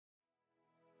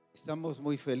Estamos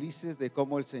muy felices de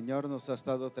cómo el Señor nos ha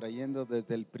estado trayendo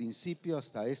desde el principio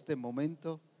hasta este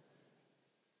momento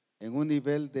en un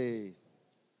nivel de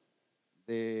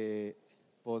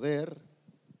poder,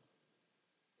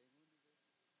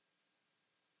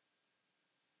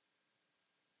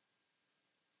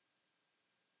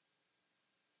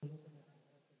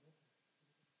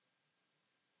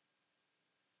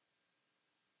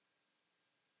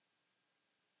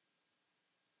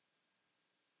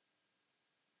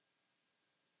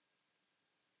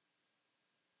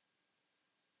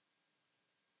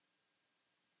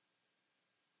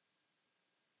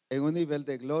 en un nivel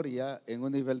de gloria, en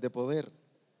un nivel de poder.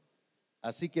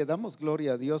 Así que damos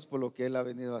gloria a Dios por lo que Él ha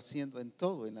venido haciendo en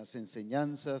todo, en las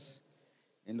enseñanzas,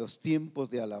 en los tiempos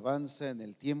de alabanza, en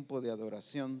el tiempo de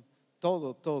adoración.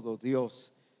 Todo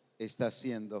Dios está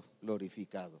siendo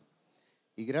glorificado.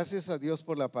 Y gracias a Dios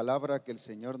por la palabra que el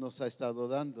Señor nos ha estado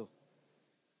dando,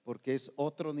 porque es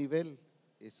otro nivel,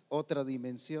 es otra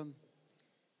dimensión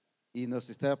y nos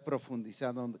está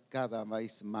profundizando cada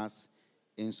vez más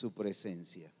en su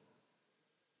presencia.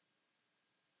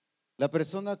 La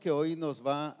persona que hoy nos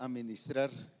va a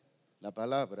ministrar la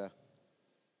palabra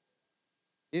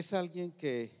es alguien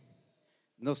que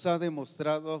nos ha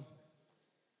demostrado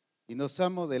y nos ha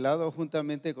modelado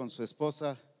juntamente con su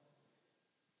esposa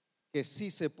que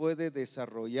sí se puede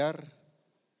desarrollar,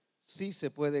 sí se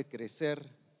puede crecer,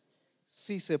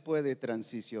 sí se puede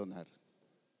transicionar.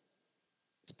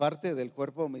 Es parte del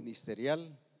cuerpo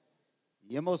ministerial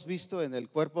y hemos visto en el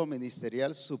cuerpo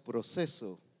ministerial su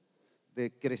proceso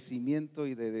de crecimiento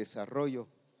y de desarrollo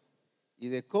y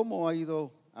de cómo ha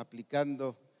ido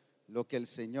aplicando lo que el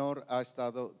Señor ha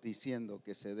estado diciendo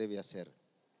que se debe hacer.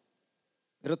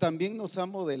 Pero también nos ha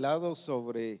modelado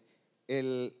sobre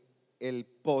el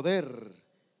poder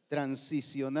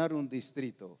transicionar un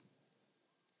distrito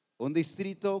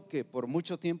que por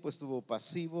mucho tiempo estuvo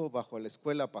pasivo bajo la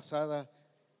escuela pasada,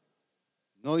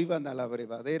 no iban al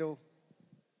abrevadero,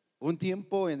 un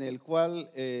tiempo en el cual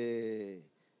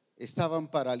estaban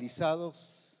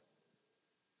paralizados.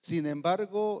 Sin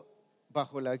embargo,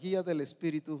 bajo la guía del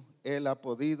Espíritu, Él ha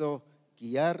podido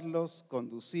guiarlos,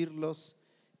 conducirlos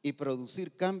y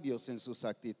producir cambios en sus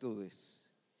actitudes.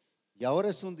 Y ahora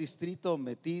es un distrito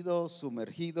metido,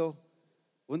 sumergido,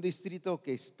 un distrito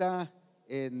que está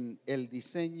en el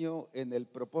diseño, en el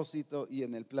propósito y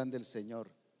en el plan del Señor.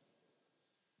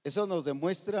 Eso nos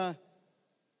demuestra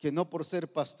que no por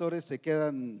ser pastores se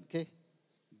quedan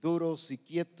duros y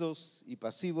quietos y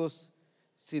pasivos,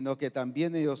 sino que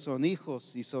también ellos son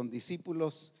hijos y son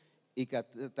discípulos y que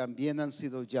también han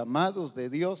sido llamados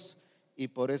de Dios y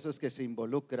por eso es que se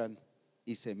involucran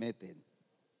y se meten.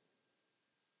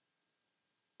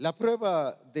 La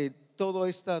prueba de toda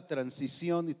esta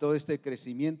transición y todo este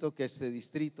crecimiento que este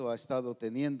distrito ha estado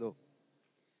teniendo,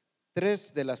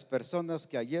 3 de las personas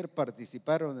que ayer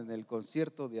participaron en el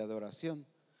concierto de adoración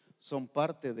son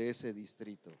parte de ese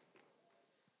distrito.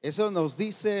 Eso nos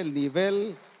dice el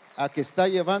nivel a que está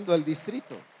llevando el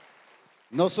distrito.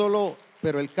 No solo,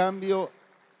 pero el cambio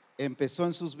empezó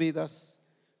en sus vidas,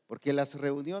 porque las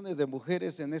reuniones de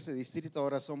mujeres en ese distrito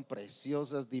ahora son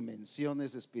preciosas,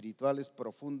 dimensiones espirituales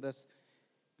profundas,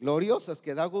 gloriosas,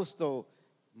 que da gusto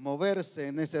moverse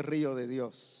en ese río de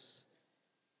Dios.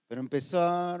 Pero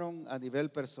empezaron a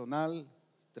nivel personal,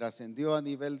 trascendió a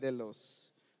nivel de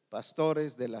los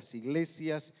pastores, de las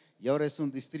iglesias, y ahora es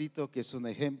un distrito que es un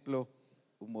ejemplo,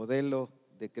 un modelo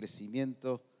de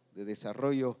crecimiento, de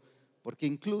desarrollo, porque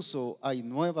incluso hay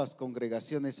nuevas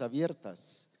congregaciones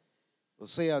abiertas. O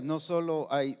sea, no solo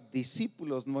hay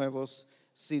discípulos nuevos,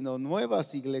 sino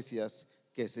nuevas iglesias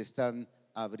que se están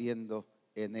abriendo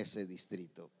en ese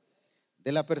distrito.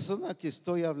 De la persona que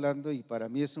estoy hablando, y para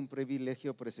mí es un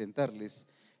privilegio presentarles,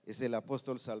 es el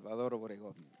Apóstol Salvador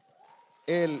Obregón.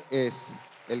 Él es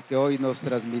el que hoy nos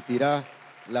transmitirá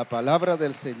la palabra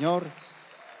del Señor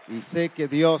y sé que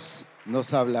Dios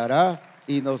nos hablará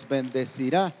y nos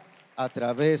bendecirá a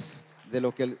través de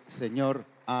lo que el Señor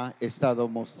ha estado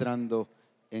mostrando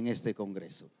en este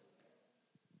congreso.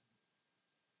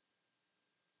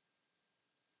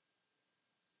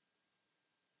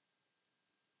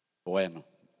 Bueno,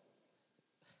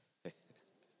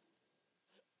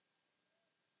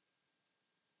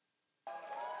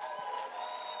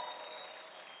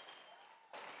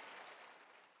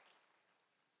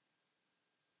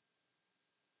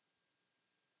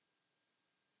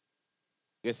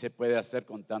 ¿qué se puede hacer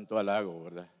con tanto halago,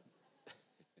 verdad?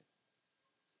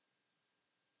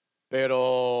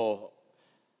 Pero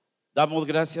damos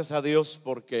gracias a Dios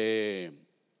porque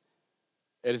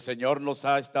el Señor nos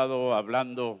ha estado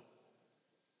hablando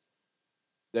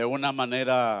de una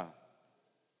manera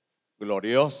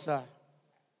gloriosa,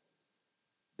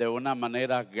 de una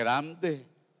manera grande,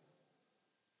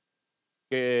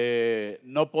 que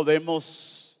no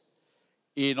podemos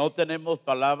y no tenemos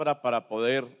palabra para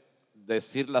poder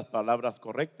decir las palabras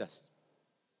correctas.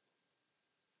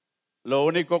 Lo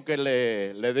único que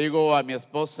le digo a mi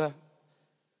esposa: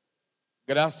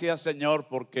 gracias, Señor,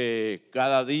 porque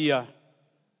cada día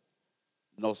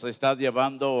nos estás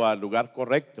llevando al lugar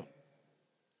correcto,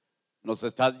 nos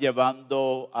estás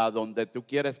llevando a donde tú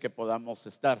quieres que podamos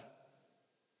estar.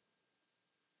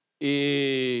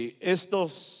 Y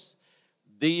estos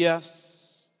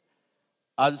días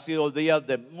han sido días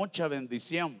de mucha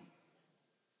bendición.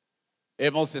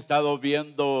 Hemos estado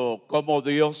viendo cómo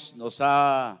Dios nos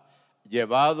ha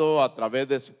llevado a través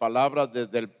de su palabra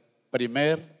desde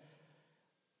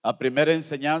la primera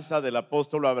enseñanza del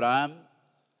apóstol Abraham,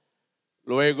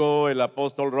 luego el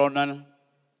apóstol Ronald,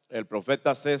 el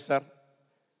profeta César,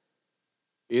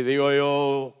 y digo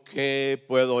yo, ¿qué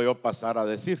puedo yo pasar a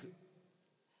decir?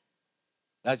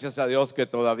 Gracias a Dios que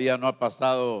todavía no ha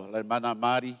pasado la hermana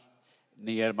Mari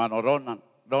ni el hermano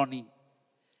Ronnie,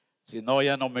 si no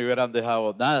ya no me hubieran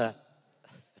dejado nada.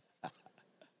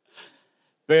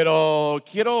 Pero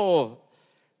quiero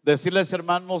decirles,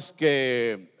 hermanos,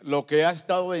 que lo que ha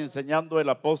estado enseñando el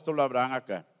apóstol Abraham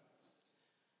acá,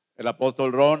 el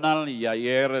apóstol Ronald y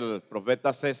ayer el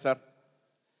profeta César,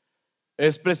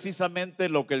 es precisamente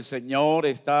lo que el Señor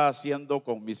está haciendo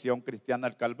con Misión Cristiana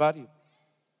El Calvario.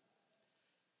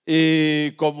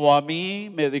 Y como a mí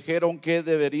me dijeron que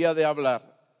debería de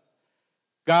hablar,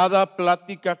 cada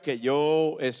plática que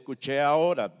yo escuché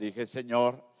ahora, dije: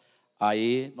 Señor,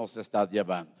 ahí nos estás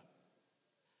llevando,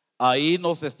 ahí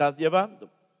nos estás llevando.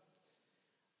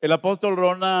 El apóstol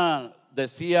Ronald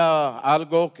decía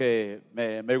algo que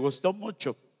me gustó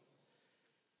mucho,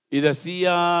 y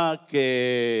decía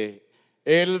que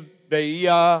él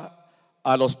veía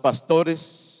a los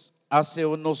pastores hace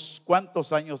unos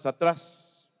cuantos años atrás,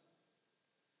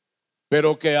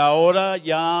 pero que ahora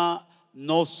ya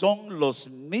no son los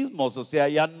mismos, o sea,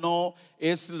 ya no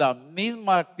es la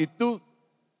misma actitud,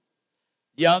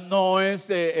 ya no es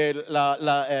el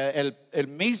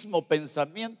mismo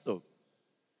pensamiento.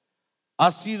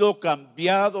 Ha sido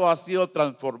cambiado, ha sido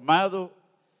transformado,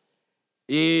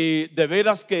 y de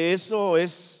veras que eso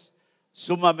es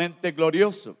sumamente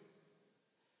glorioso.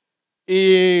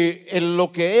 Y en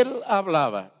lo que él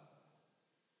hablaba,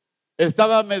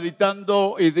 estaba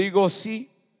meditando y digo: sí,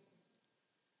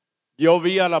 yo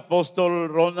vi al apóstol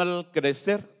Ronald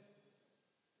crecer.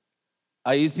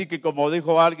 Ahí sí que, como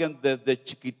dijo alguien, desde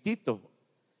chiquitito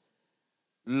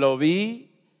lo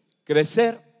vi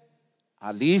crecer.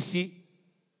 Alicia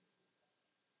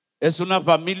es una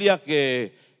familia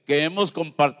que hemos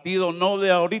compartido no de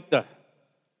ahorita,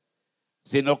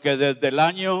 sino que desde el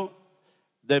año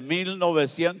de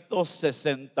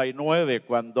 1969,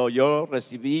 cuando yo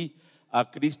recibí a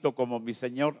Cristo como mi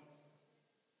Señor.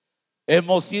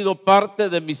 Hemos sido parte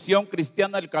de Misión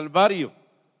Cristiana El Calvario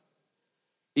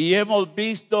y hemos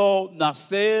visto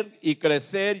nacer y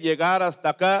crecer, llegar hasta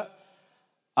acá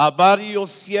a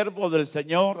varios siervos del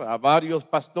Señor, a varios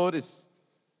pastores,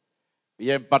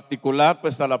 y en particular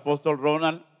pues al apóstol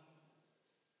Ronald,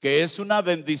 que es una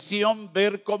bendición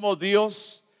ver cómo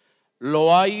Dios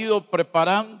lo ha ido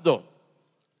preparando,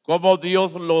 cómo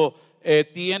Dios lo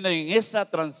tiene en esa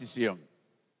transición.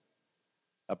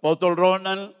 Apóstol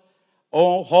Ronald,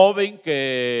 un joven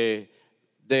que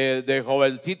de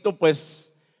jovencito,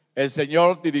 pues el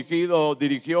Señor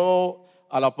dirigió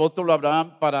al apóstol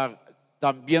Abraham para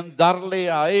también darle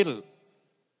a él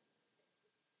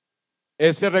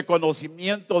ese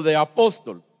reconocimiento de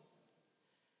apóstol.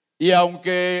 Y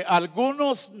aunque a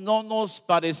algunos no nos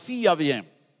parecía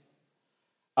bien,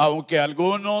 aunque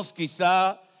algunos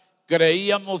quizá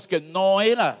creíamos que no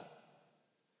era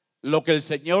lo que el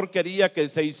Señor quería que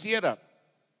se hiciera,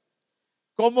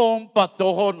 ¿cómo un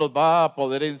patojo nos va a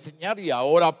poder enseñar? Y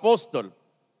ahora apóstol.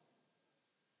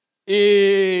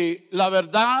 Y la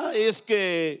verdad es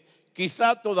que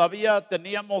quizá todavía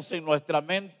teníamos en nuestra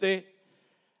mente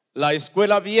la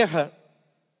escuela vieja,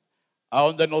 a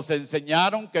donde nos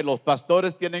enseñaron que los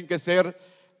pastores tienen que ser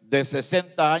de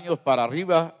 60 años para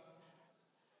arriba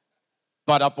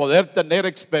para poder tener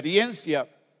experiencia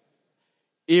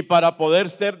y para poder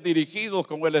ser dirigidos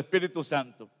con el Espíritu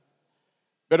Santo.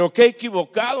 Pero qué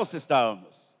equivocados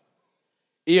estábamos,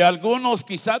 y algunos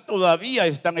quizá todavía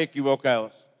están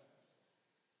equivocados.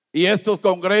 Y estos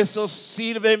congresos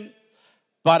sirven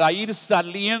para ir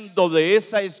saliendo de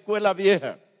esa escuela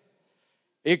vieja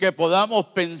y que podamos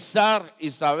pensar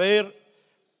y saber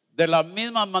de la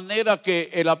misma manera que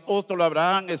el apóstol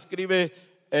Abraham escribe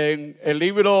en el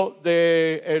libro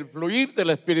de El fluir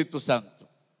del Espíritu Santo,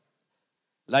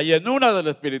 la llenura del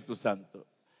Espíritu Santo,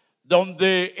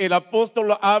 donde el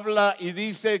apóstol habla y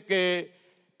dice que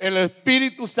el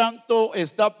Espíritu Santo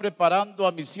está preparando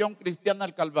a Misión Cristiana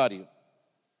El Calvario.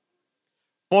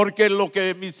 Porque lo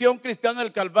que Misión Cristiana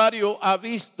El Calvario ha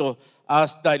visto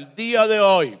hasta el día de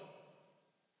hoy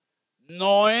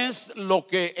no es lo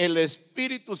que el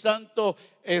Espíritu Santo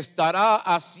estará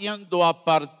haciendo a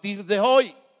partir de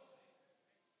hoy.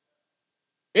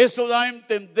 Eso da a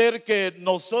entender que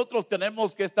nosotros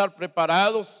tenemos que estar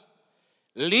preparados,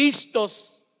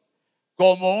 listos,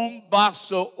 como un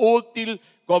vaso útil,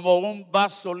 como un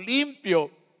vaso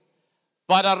limpio,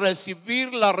 para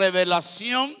recibir la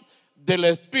revelación del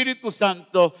Espíritu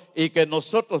Santo y que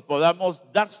nosotros podamos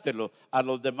dárselo a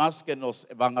los demás que nos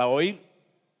van a oír.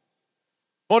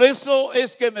 Por eso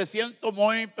es que me siento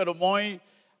pero muy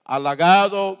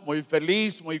halagado, muy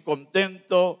feliz, muy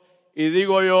contento, y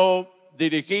digo yo,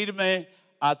 dirigirme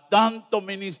a tanto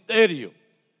ministerio,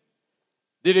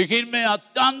 dirigirme a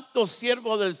tanto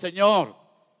siervo del Señor,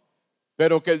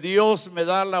 pero que Dios me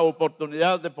da la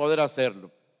oportunidad de poder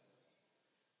hacerlo.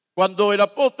 Cuando el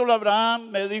apóstol Abraham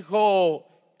me dijo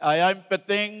allá en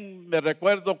Petén, me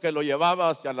recuerdo que lo llevaba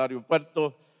hacia el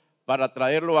aeropuerto para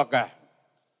traerlo acá.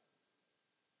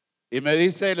 Y me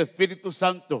dice el Espíritu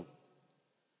Santo,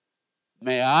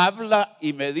 me habla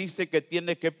y me dice que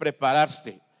tiene que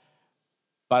prepararse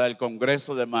para el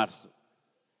Congreso de marzo.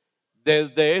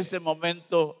 Desde ese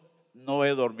momento no he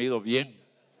dormido bien.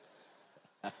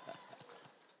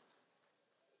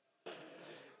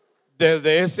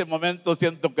 Desde ese momento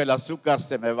siento que el azúcar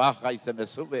se me baja y se me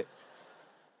sube.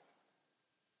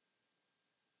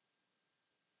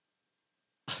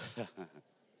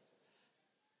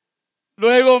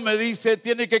 Luego me dice,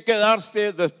 tiene que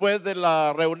quedarse después de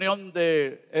la reunión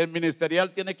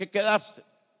ministerial, tiene que quedarse.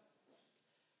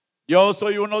 Yo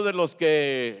soy uno de los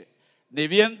que, ni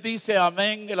bien dice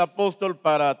amén el apóstol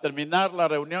para terminar la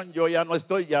reunión, yo ya no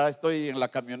estoy, ya estoy en la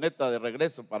camioneta de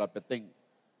regreso para Petén.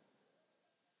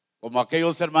 Como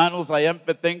aquellos hermanos allá en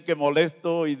Petén que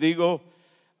molesto y digo,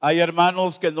 hay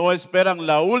hermanos que no esperan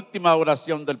la última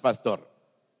oración del pastor.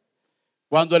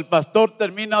 Cuando el pastor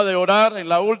termina de orar en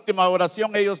la última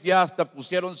oración, ellos ya hasta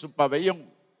pusieron su pabellón.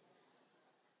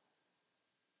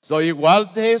 Soy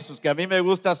igual de esos que a mí me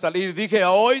gusta salir. Dije,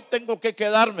 hoy tengo que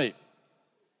quedarme.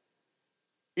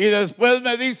 Y después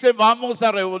me dice, vamos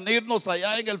a reunirnos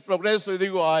allá en el Progreso. Y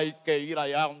digo, hay que ir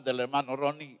allá donde el hermano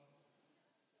Ronnie.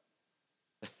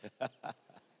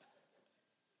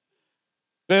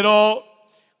 Pero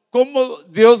como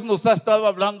Dios nos ha estado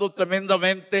hablando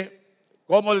tremendamente,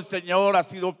 como el Señor ha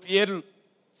sido fiel.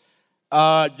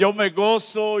 Yo me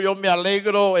gozo, yo me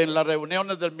alegro en las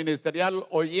reuniones del ministerial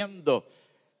oyendo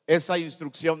esa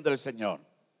instrucción del Señor.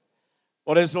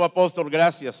 Por eso, apóstol,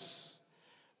 gracias.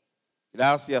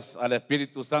 Gracias al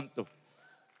Espíritu Santo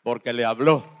porque le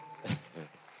habló.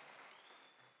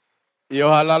 Y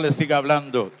ojalá le siga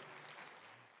hablando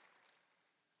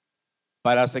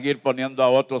para seguir poniendo a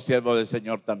otros siervos del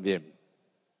Señor también.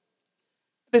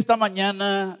 Esta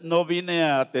mañana no vine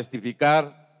a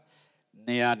testificar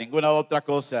ni a ninguna otra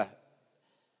cosa.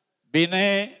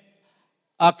 Vine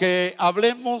a que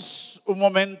hablemos un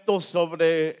momento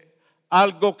sobre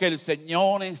algo que el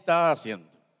Señor está haciendo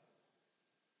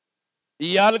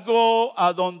y algo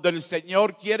a donde el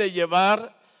Señor quiere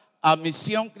llevar a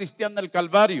Misión Cristiana El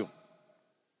Calvario,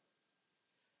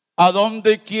 a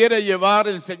donde quiere llevar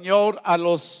el Señor a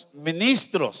los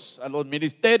ministros, a los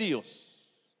ministerios.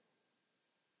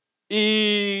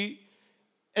 Y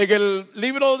en el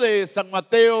libro de San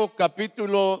Mateo,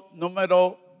 capítulo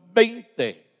número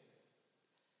 20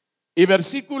 y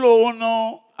versículo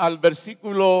 1 al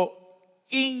versículo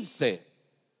 15,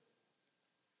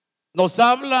 nos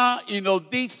habla y nos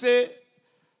dice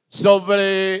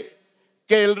sobre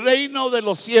que el reino de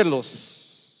los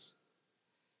cielos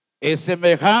es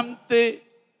semejante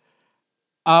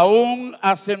a un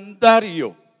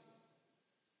hacendario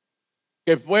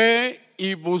que fue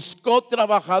y buscó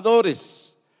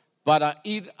trabajadores para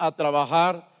ir a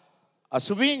trabajar a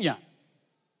su viña.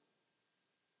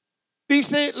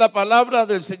 Dice la palabra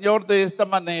del Señor de esta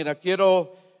manera.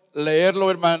 Quiero leerlo,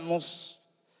 hermanos,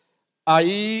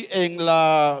 ahí en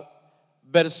la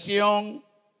versión,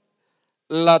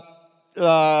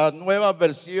 la nueva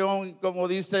versión, como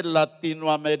dice,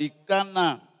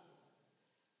 latinoamericana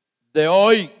de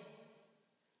hoy.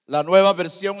 La nueva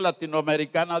versión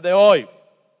latinoamericana de hoy.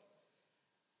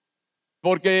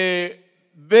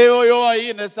 Porque veo yo ahí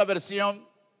en esa versión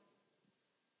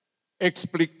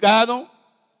explicado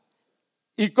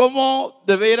y cómo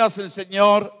de veras el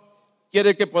Señor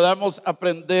quiere que podamos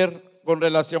aprender con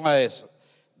relación a eso.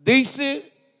 Dice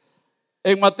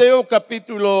en Mateo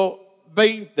capítulo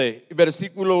 20,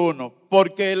 versículo 1,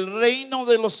 porque el reino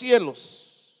de los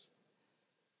cielos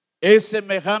es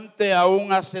semejante a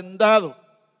un hacendado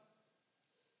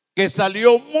que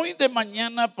salió muy de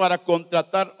mañana para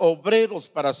contratar obreros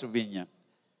para su viña.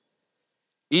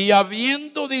 Y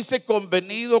habiendo, dice,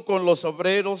 convenido con los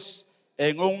obreros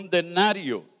en un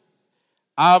denario,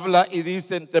 habla y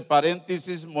dice entre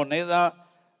paréntesis, moneda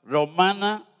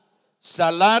romana,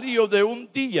 salario de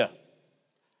un día.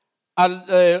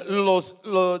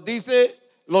 Dice,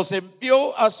 los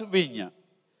envió a su viña.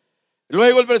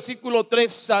 Luego el versículo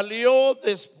 3, salió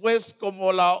después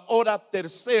como la hora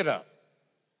tercera.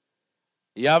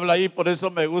 Y habla ahí, por eso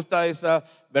me gusta esa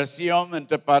versión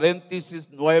entre paréntesis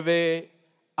 9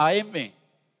 AM.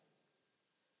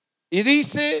 Y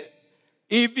dice,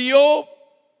 y vio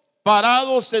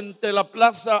parados entre la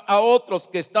plaza a otros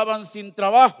que estaban sin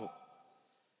trabajo.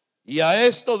 Y a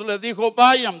estos les dijo,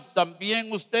 vayan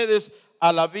también ustedes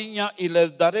a la viña y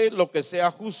les daré lo que sea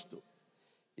justo.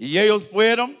 Y ellos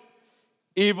fueron,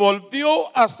 y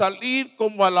volvió a salir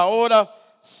como a la hora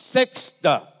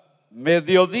sexta,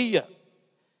 mediodía,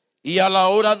 y a la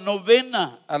hora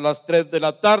novena, a las 3 de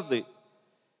la tarde.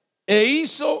 E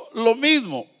hizo lo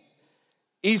mismo.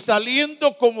 Y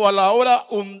saliendo como a la hora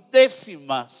 11,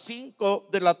 5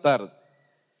 de la tarde,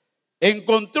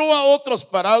 encontró a otros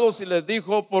parados y les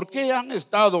dijo, ¿por qué han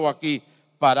estado aquí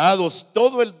parados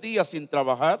todo el día sin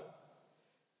trabajar?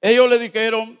 Ellos le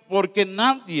dijeron, porque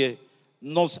nadie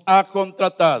nos ha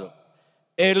contratado.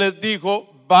 Él les dijo,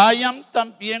 vayan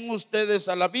también ustedes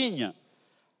a la viña.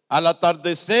 Al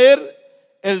atardecer,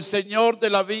 el señor de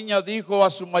la viña dijo a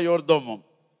su mayordomo,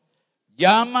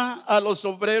 llama a los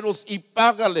obreros y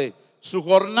págale su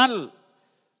jornal,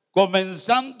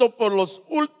 comenzando por los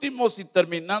últimos y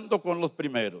terminando con los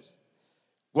primeros.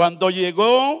 Cuando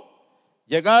llegaron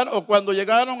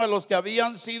a los que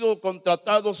habían sido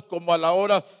contratados como a la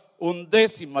hora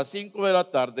 11, 5 de la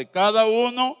tarde, cada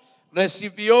uno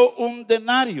recibió un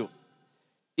denario.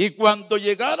 Y cuando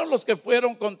llegaron los que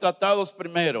fueron contratados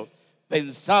primero,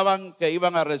 pensaban que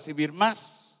iban a recibir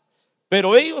más,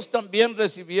 pero ellos también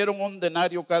recibieron un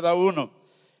denario cada uno.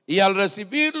 Y al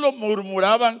recibirlo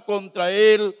murmuraban contra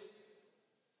él,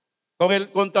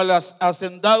 contra el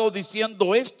hacendado,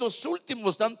 diciendo, estos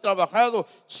últimos han trabajado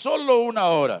solo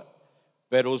 1 hora,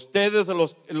 pero ustedes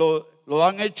lo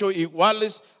han hecho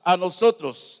iguales a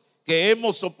nosotros, que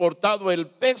hemos soportado el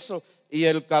peso y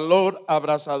el calor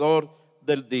abrasador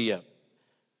del día.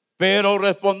 Pero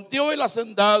respondió el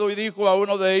hacendado y dijo a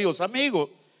uno de ellos,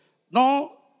 amigo,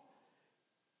 no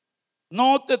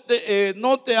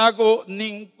te hago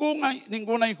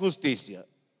ninguna injusticia.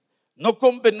 No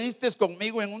conveniste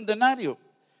conmigo en un denario.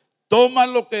 Toma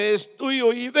lo que es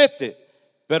tuyo y vete.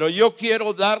 Pero yo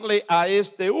quiero darle a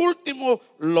este último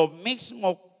lo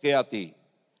mismo que a ti.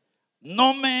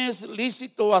 No me es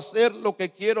lícito hacer lo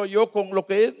que quiero yo con lo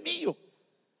que es mío.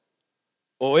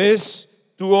 ¿O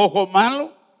es tu ojo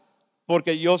malo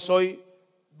porque yo soy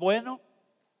bueno?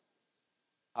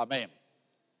 Amén.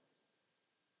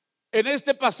 En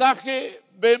este pasaje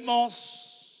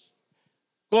vemos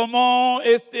cómo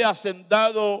este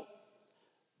hacendado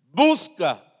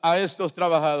busca a estos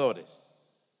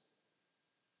trabajadores.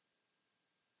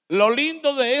 Lo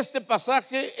lindo de este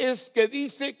pasaje es que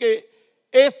dice que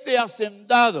este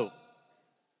hacendado,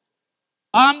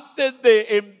 antes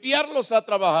de enviarlos a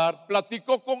trabajar,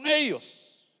 platicó con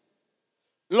ellos,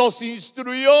 los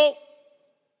instruyó,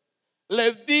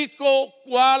 les dijo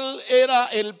cuál era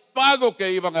el pago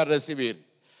que iban a recibir,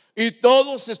 y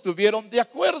todos estuvieron de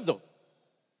acuerdo.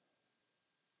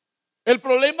 El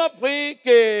problema fue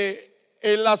que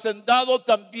el hacendado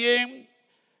también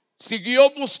siguió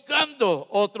buscando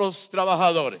otros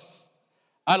trabajadores.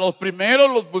 A los primeros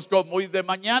los buscó muy de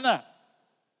mañana,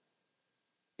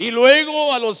 y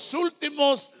luego a los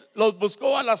últimos los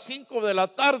buscó a las 5 de la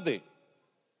tarde.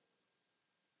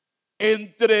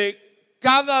 Entre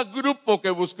cada grupo que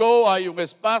buscó hay un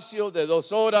espacio de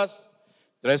 2 horas,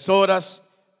 3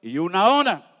 horas y 1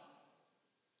 hora.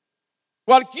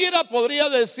 Cualquiera podría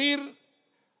decir,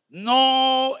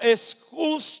 no es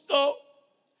justo,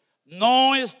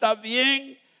 no está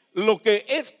bien lo que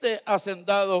este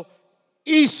hacendado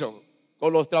hizo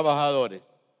con los trabajadores.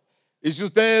 Y si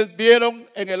ustedes vieron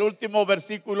en el último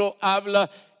versículo, habla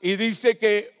y dice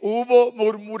que hubo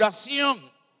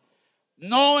murmuración.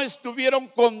 No estuvieron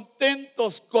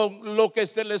contentos con lo que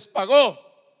se les pagó.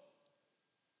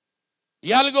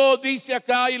 Y algo dice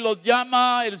acá y los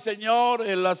llama el Señor,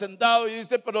 el hacendado, y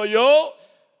dice, pero yo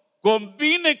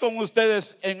convine con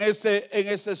ustedes en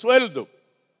ese sueldo.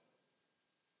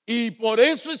 Y por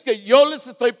eso es que yo les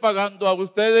estoy pagando a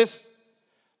ustedes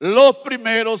los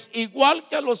primeros igual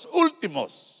que a los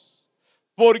últimos,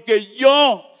 porque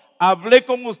yo hablé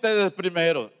con ustedes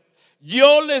primero.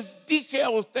 Yo les dije a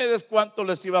ustedes cuánto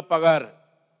les iba a pagar.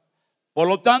 Por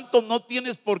lo tanto, no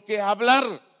tienes por qué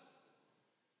hablar.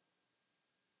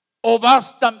 ¿O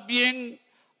vas también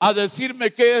a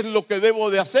decirme qué es lo que debo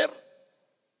de hacer?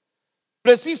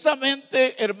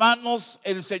 Precisamente, hermanos,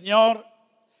 el Señor,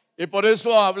 y por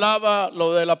eso hablaba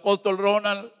lo del apóstol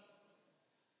Ronald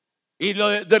y lo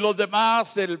de los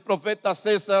demás, el profeta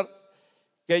César,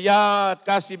 que ya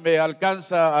casi me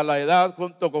alcanza a la edad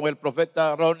junto con el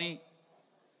profeta Ronnie.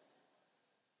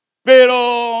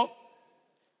 Pero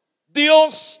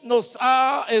Dios nos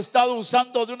ha estado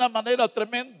usando de una manera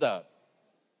tremenda.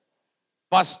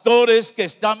 Pastores que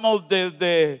estamos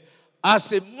desde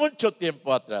hace mucho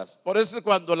tiempo atrás. Por eso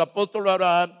cuando el apóstol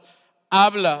Abraham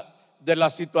habla de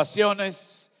las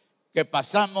situaciones que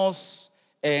pasamos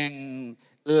en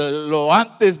lo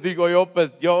antes, digo yo,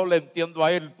 pues yo le entiendo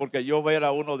a él, porque yo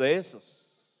era uno de esos.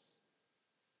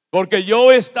 Porque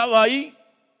yo estaba ahí.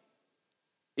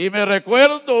 Y me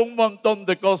recuerdo un montón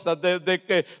de cosas, desde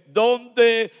que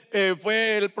dónde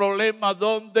fue el problema,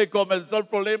 dónde comenzó el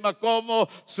problema, cómo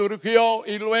surgió,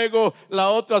 y luego la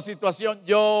otra situación.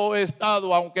 Yo he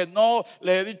estado, aunque no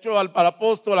le he dicho al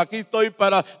apóstol, aquí estoy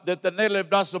para detenerle el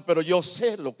brazo, pero yo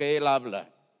sé lo que él habla,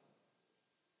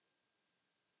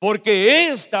 porque he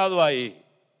estado ahí,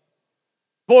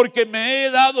 porque me he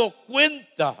dado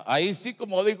cuenta. Ahí sí,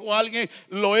 como dijo alguien,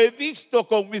 lo he visto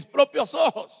con mis propios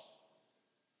ojos.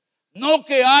 No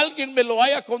que alguien me lo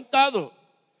haya contado,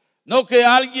 no que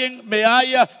alguien me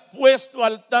haya puesto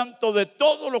al tanto de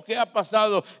todo lo que ha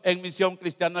pasado en Misión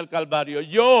Cristiana El Calvario.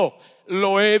 Yo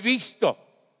lo he visto.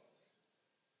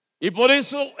 Y por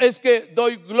eso es que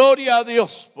doy gloria a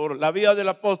Dios por la vida del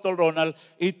apóstol Ronald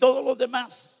y todos los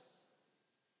demás.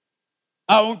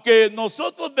 Aunque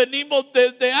nosotros venimos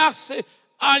desde hace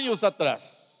años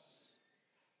atrás,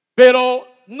 pero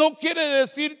no quiere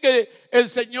decir que el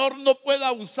Señor no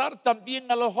pueda usar también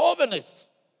a los jóvenes.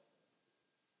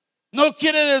 No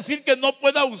quiere decir que no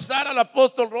pueda usar al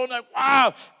apóstol Ronald.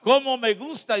 ¡Wow! Cómo me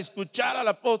gusta escuchar al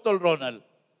apóstol Ronald.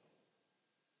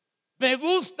 Me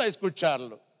gusta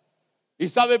escucharlo. ¿Y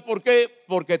sabe por qué?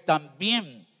 Porque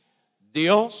también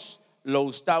Dios lo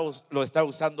está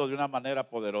usando de una manera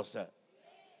poderosa.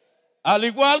 Al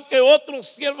igual que otros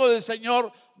siervos del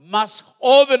Señor más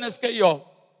jóvenes que yo,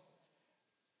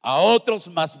 a otros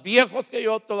más viejos que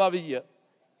yo todavía,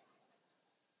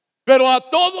 pero a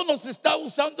todos nos está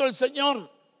usando el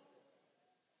Señor.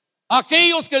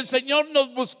 Aquellos que el Señor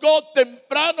nos buscó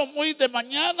temprano, muy de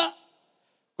mañana,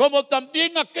 como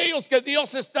también aquellos que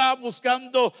Dios está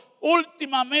buscando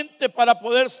últimamente para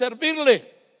poder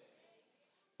servirle.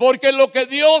 Porque lo que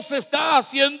Dios está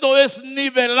haciendo es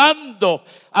nivelando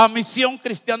a Misión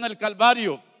Cristiana El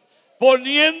Calvario,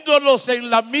 poniéndolos en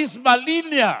la misma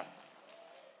línea.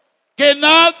 Que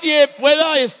nadie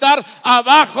pueda estar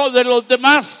abajo de los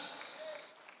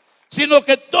demás, sino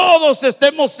que todos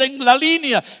estemos en la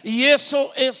línea. Y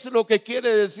eso es lo que quiere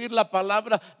decir la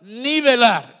palabra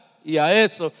nivelar. Y a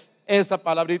eso, esa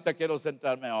palabrita quiero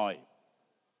centrarme hoy.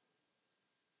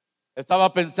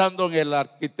 Estaba pensando en el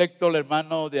arquitecto, el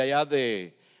hermano de allá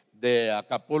de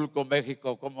Acapulco,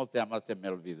 México. ¿Cómo se llama? Se me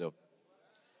olvidó.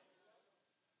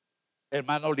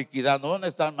 Hermano Liquidano. ¿Dónde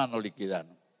está hermano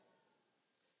Liquidano?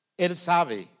 Él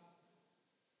sabe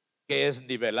que es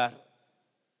nivelar.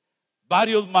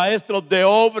 Varios maestros de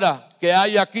obra que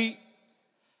hay aquí,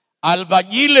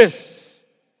 albañiles,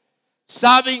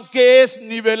 saben que es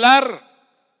nivelar.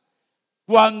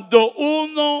 Cuando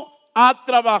uno ha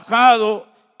trabajado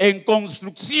en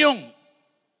construcción,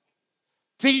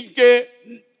 sin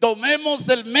que tomemos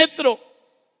el metro,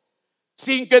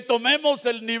 sin que tomemos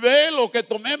el nivel o que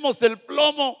tomemos el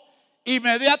plomo,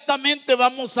 inmediatamente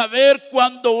vamos a ver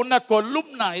cuando una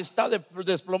columna está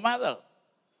desplomada,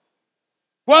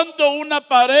 cuando una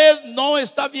pared no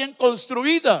está bien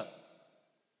construida.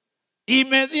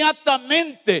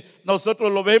 Inmediatamente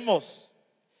nosotros lo vemos.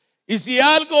 Y si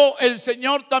algo el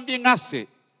Señor también hace,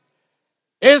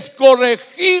 es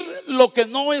corregir lo que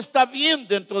no está bien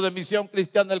dentro de Misión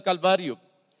Cristiana El Calvario.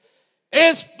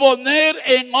 Es poner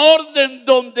en orden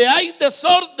donde hay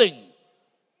desorden.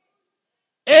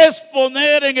 Es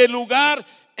poner en el lugar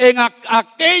en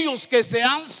aquellos que se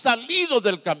han salido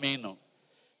del camino,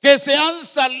 que se han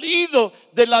salido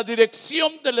de la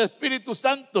dirección del Espíritu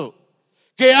Santo,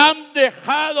 que han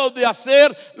dejado de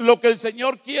hacer lo que el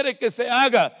Señor quiere que se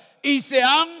haga y se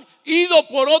han ido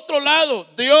por otro lado.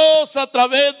 Dios, a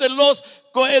través de los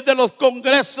de los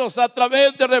congresos, a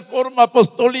través de reforma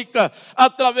apostólica,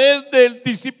 a través del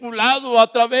discipulado,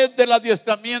 a través del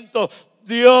adiestramiento,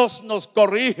 Dios nos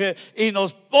corrige y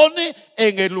nos pone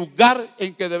en el lugar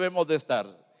en que debemos de estar.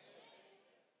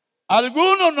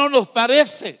 Algunos no nos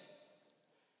parece.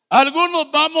 Algunos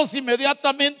vamos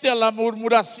inmediatamente a la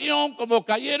murmuración, como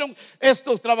cayeron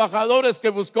estos trabajadores que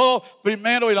buscó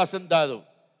primero el hacendado.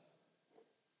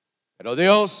 Pero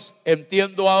Dios,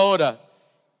 entiendo ahora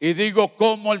y digo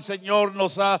cómo el Señor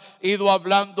nos ha ido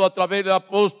hablando a través del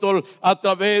apóstol, a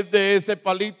través de ese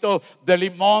palito de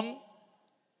limón,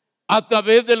 a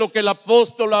través de lo que el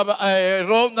apóstol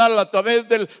Ronald, a través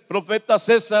del profeta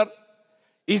César,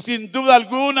 y sin duda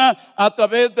alguna a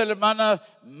través de la hermana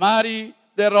Mari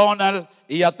de Ronald,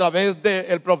 y a través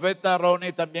del profeta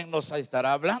Ronnie también nos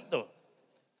estará hablando.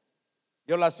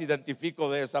 Yo las identifico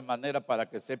de esa manera para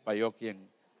que sepa yo quién.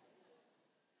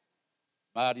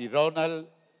 Mari Ronald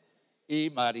y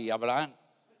Mari Abraham.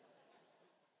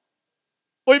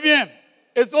 Muy bien,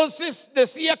 entonces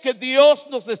decía que Dios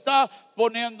nos está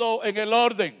poniendo en el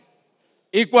orden.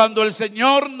 Y cuando el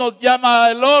Señor nos llama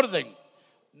al orden,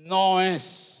 no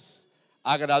es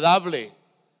agradable.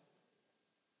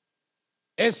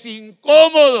 Es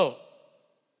incómodo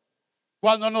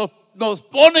cuando nos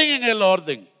ponen en el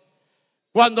orden,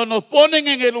 cuando nos ponen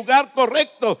en el lugar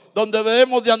correcto donde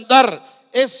debemos de andar.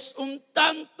 Es un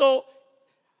tanto,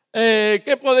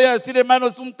 ¿qué podría decir, hermano?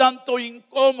 Es un tanto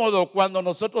incómodo cuando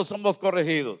nosotros somos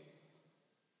corregidos.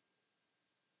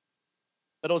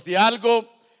 Pero si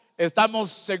algo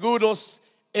estamos seguros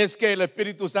es que el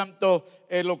Espíritu Santo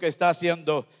es lo que está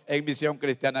haciendo en Misión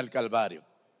Cristiana El Calvario.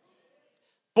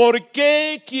 ¿Por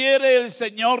qué quiere el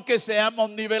Señor que seamos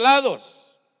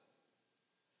nivelados?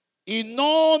 Y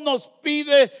no nos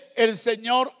pide el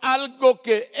Señor algo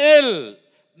que Él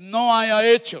no haya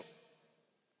hecho.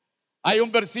 Hay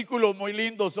un versículo muy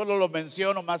lindo, solo lo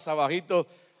menciono más abajito,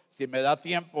 si me da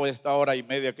tiempo esta hora y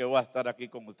media que voy a estar aquí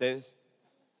con ustedes.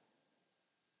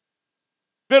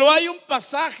 Pero hay un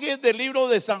pasaje del libro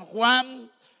de San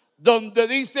Juan donde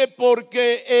dice: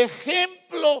 porque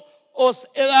ejemplo os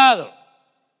he dado,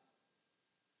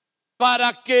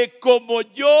 para que como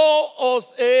yo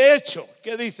os he hecho,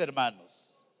 ¿qué dice, hermanos?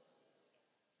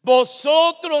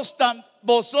 Vosotros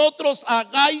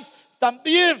hagáis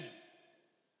también.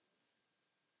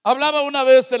 Hablaba una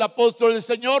vez el apóstol: el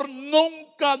Señor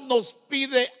nunca nos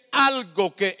pide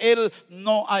algo que Él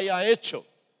no haya hecho.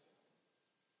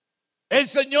 El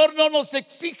Señor no nos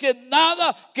exige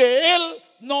nada que Él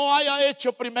no haya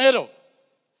hecho primero.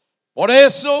 Por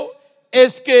eso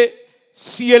es que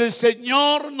si el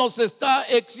Señor nos está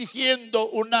exigiendo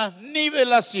una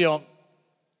nivelación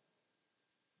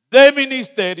de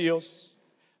ministerios,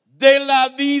 de la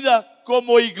vida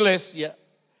como iglesia,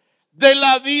 de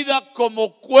la vida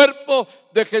como cuerpo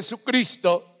de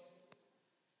Jesucristo,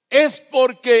 es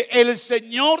porque el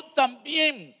Señor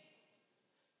también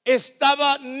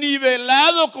estaba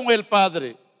nivelado con el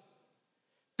Padre,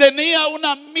 tenía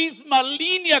una misma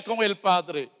línea con el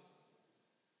Padre.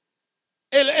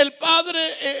 El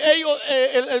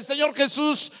Padre, el Señor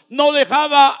Jesús no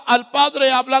dejaba al Padre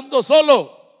hablando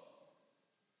solo,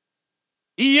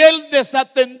 y Él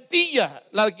desatendía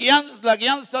la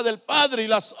guianza del Padre y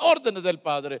las órdenes del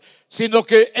Padre, sino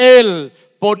que Él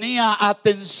ponía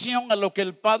atención a lo que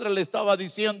el Padre le estaba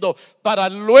diciendo para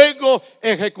luego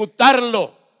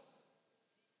ejecutarlo.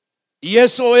 Y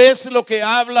eso es lo que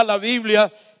habla la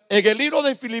Biblia en el libro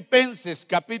de Filipenses,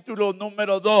 capítulo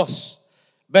número 2,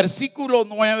 versículo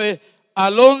 9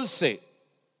 al 11,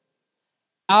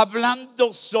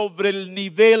 hablando sobre el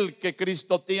nivel que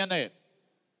Cristo tiene.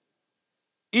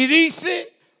 Y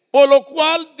dice: por lo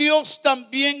cual Dios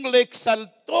también le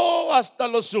exaltó hasta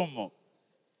lo sumo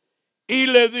y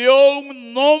le dio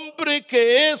un nombre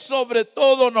que es sobre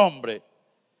todo nombre,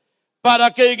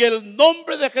 para que en el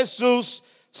nombre de Jesús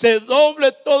se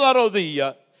doble toda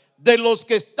rodilla de los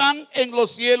que están en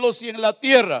los cielos y en la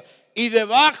tierra y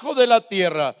debajo de la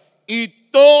tierra, y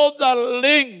toda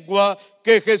lengua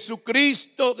que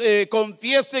Jesucristo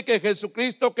confiese que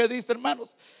Jesucristo, ¿qué dice,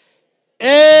 hermanos?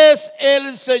 Es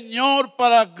el Señor,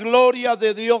 para gloria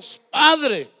de Dios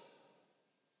Padre.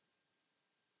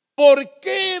 ¿Por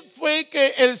qué fue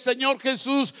que el Señor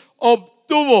Jesús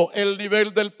obtuvo el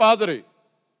nivel del Padre?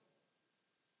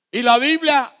 Y la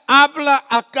Biblia habla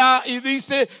acá y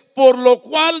dice: por lo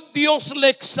cual Dios le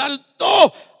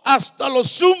exaltó hasta lo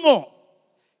sumo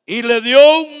y le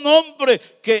dio un nombre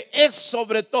que es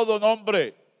sobre todo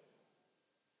nombre.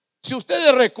 Si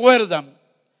ustedes recuerdan,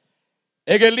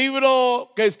 en el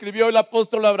libro que escribió el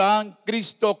apóstol Abraham,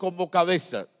 Cristo como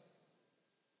cabeza,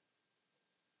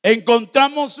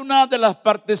 encontramos una de las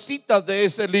partecitas de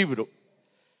ese libro.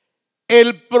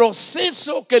 El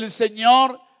proceso que el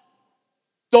Señor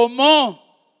tomó,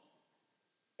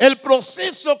 el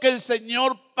proceso que el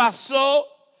Señor pasó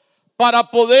para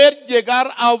poder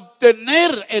llegar a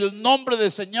obtener el nombre de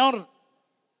Señor,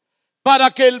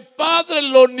 para que el Padre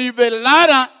lo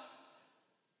nivelara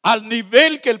al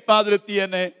nivel que el Padre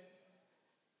tiene.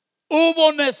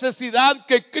 Hubo necesidad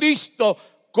que Cristo,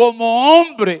 como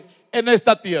hombre en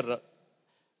esta tierra,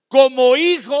 como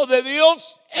hijo de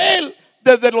Dios, Él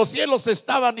desde los cielos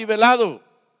estaba nivelado.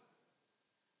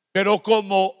 Pero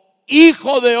como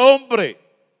hijo de hombre,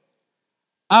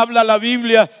 habla la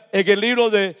Biblia en el libro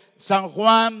de San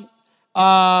Juan,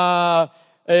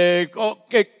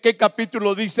 ¿qué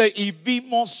capítulo dice? Y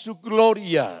vimos su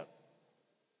gloria.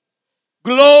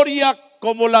 Gloria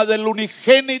como la del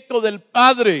unigénito del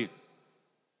Padre,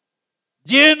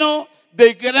 lleno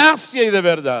de gracia y de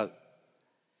verdad.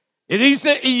 Y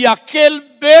dice, y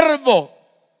aquel verbo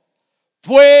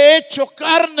fue hecho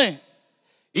carne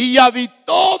y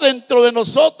habitó dentro de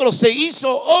nosotros, se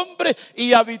hizo hombre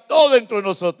y habitó dentro de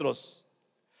nosotros.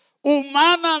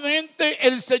 Humanamente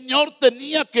el Señor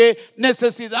tenía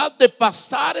necesidad de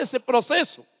pasar ese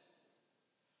proceso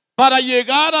para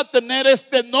llegar a tener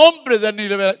este nombre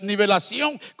de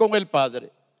nivelación con el Padre.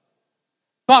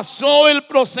 Pasó el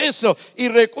proceso y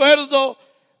recuerdo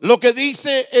lo que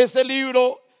dice ese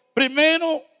libro.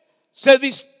 Primero se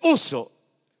dispuso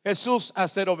Jesús a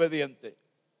ser obediente.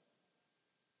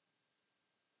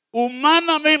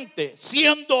 Humanamente,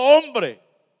 siendo hombre.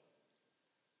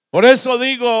 Por eso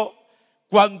digo,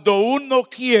 cuando uno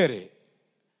quiere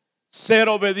ser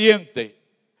obediente,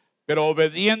 pero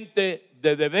obediente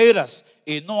de veras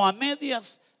y no a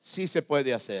medias, sí se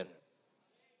puede hacer.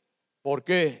 ¿Por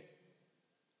qué?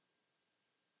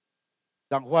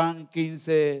 San Juan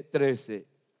 15:13.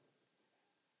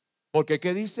 Porque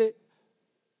 ¿qué dice?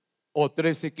 O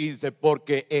 13:15.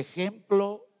 Porque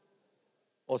ejemplo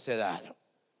os he dado.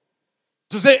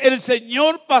 Entonces el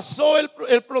Señor pasó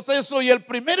el proceso y el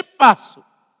primer paso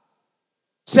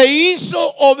se hizo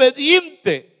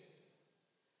obediente.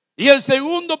 Y el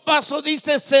segundo paso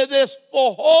dice, se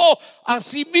despojó a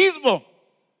sí mismo.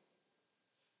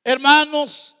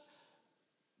 Hermanos,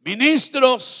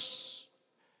 ministros,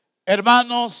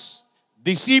 hermanos,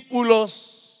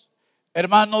 discípulos,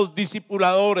 hermanos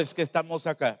discipuladores que estamos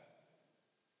acá.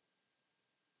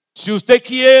 Si usted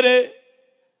quiere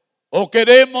o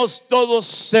queremos todos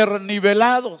ser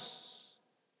nivelados,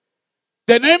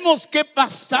 tenemos que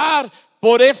pasar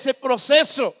por ese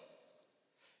proceso.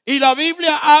 Y la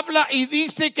Biblia habla y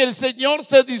dice que el Señor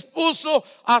se dispuso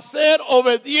a ser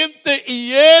obediente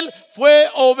y Él fue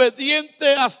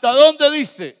obediente. ¿Hasta dónde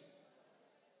dice?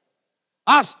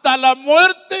 Hasta la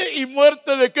muerte. ¿Y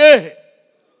muerte de qué?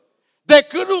 De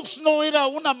cruz. No era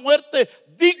una muerte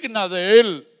digna de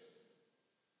Él.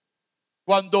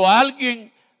 Cuando a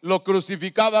alguien lo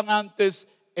crucificaban antes,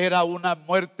 era una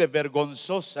muerte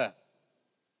vergonzosa.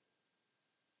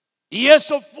 Y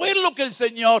eso fue lo que el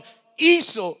Señor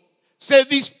hizo. Se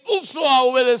dispuso a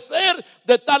obedecer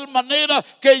de tal manera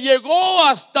que llegó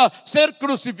hasta ser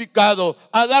crucificado,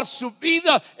 a dar su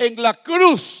vida en la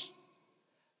cruz,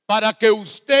 para que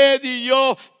usted y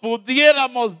yo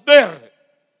pudiéramos ver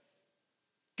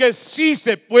que sí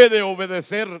se puede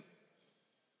obedecer,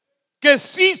 que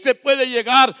sí se puede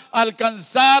llegar a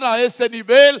alcanzar a ese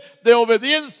nivel de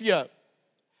obediencia.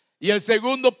 Y el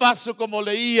segundo paso, como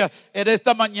leía en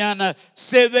esta mañana,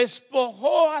 se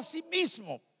despojó a sí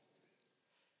mismo.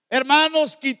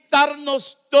 Hermanos,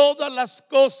 quitarnos todas las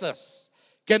cosas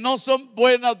que no son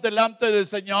buenas delante del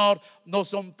Señor no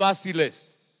son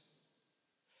fáciles.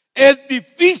 Es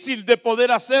difícil de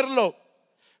poder hacerlo.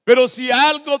 Pero si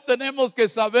algo tenemos que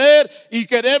saber y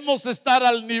queremos estar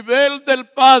al nivel del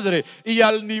Padre y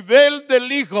al nivel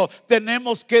del Hijo,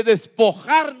 tenemos que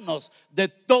despojarnos de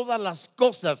todas las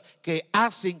cosas que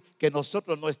hacen que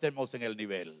nosotros no estemos en el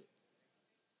nivel.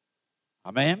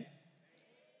 Amén.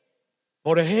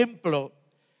 Por ejemplo,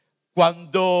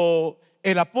 cuando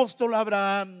el apóstol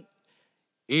Abraham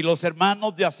y los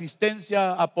hermanos de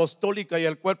asistencia apostólica y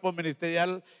el cuerpo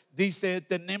ministerial dice,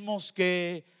 tenemos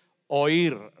que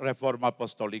oír reforma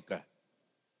apostólica.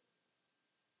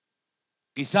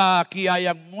 Quizá aquí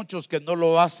hayan muchos que no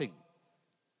lo hacen.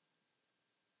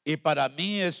 Y para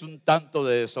mí es un tanto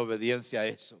de desobediencia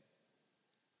eso.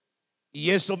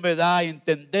 Y eso me da a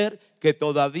entender que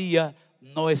todavía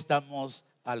no estamos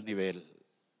al nivel.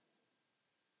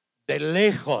 De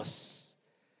lejos,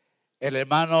 el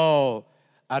hermano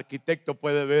arquitecto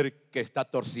puede ver que está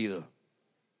torcido.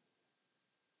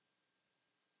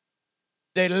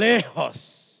 De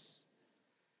lejos,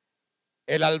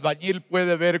 El albañil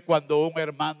puede ver cuando un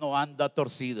hermano anda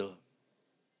torcido.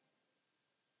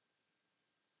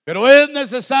 Pero es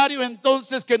necesario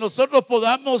entonces que nosotros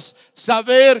podamos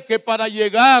saber que para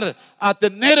llegar a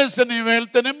tener ese nivel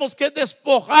tenemos que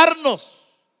despojarnos.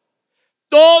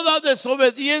 Toda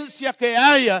desobediencia que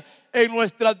haya en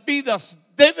nuestras vidas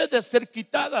debe de ser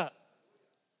quitada,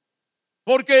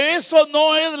 porque eso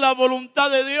no es la voluntad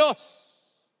de Dios.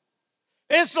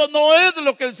 Eso no es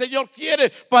lo que el Señor quiere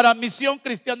para Misión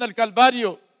Cristiana del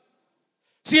Calvario.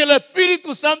 Si el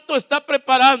Espíritu Santo está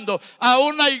preparando a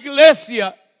una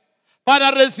iglesia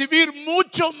para recibir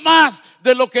mucho más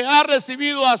de lo que ha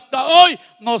recibido hasta hoy,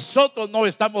 nosotros no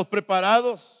estamos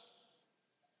preparados.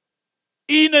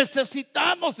 Y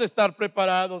necesitamos estar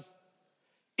preparados.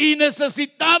 Y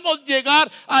necesitamos llegar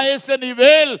a ese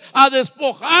nivel, a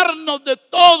despojarnos de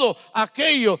todo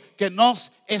aquello que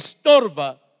nos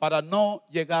estorba para no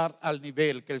llegar al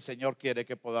nivel que el Señor quiere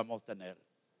que podamos tener.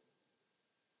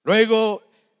 Luego,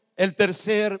 el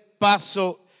tercer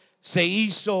paso, se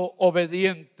hizo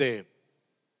obediente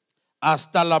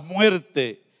hasta la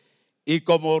muerte, y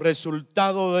como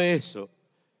resultado de eso,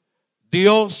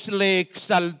 Dios le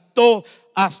exaltó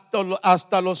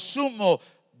hasta lo sumo,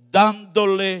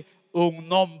 dándole un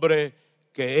nombre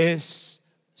que es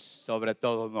sobre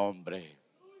todo nombre.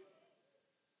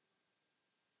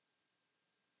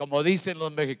 Como dicen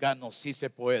los mexicanos, sí se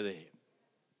puede.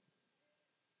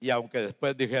 Y aunque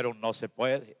después dijeron no se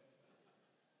puede,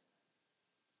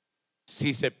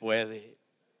 sí se puede.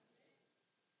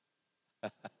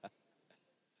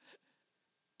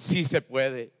 Sí se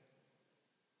puede.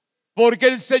 Porque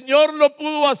el Señor lo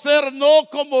pudo hacer no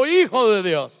como hijo de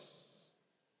Dios,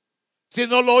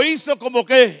 sino lo hizo como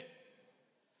 ¿qué?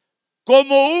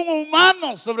 Como un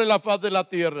humano sobre la faz de la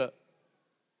tierra.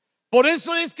 Por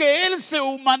eso es que Él se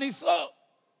humanizó.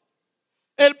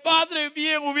 El Padre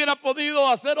bien hubiera podido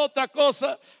hacer otra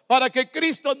cosa para que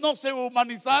Cristo no se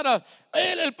humanizara.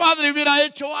 El Padre hubiera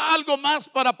hecho algo más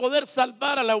para poder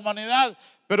salvar a la humanidad.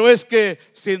 Pero es que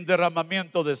sin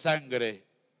derramamiento de sangre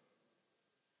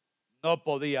no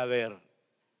podía haber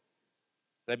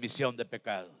remisión de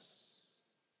pecados.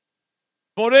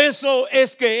 Por eso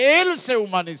es que Él se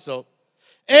humanizó.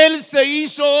 Él se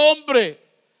hizo hombre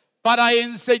para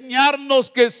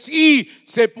enseñarnos que sí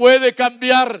se puede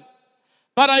cambiar,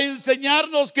 para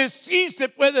enseñarnos que sí se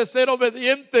puede ser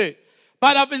obediente,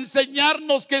 para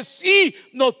enseñarnos que sí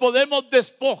nos podemos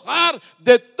despojar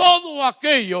de todo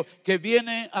aquello que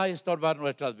viene a estorbar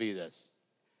nuestras vidas.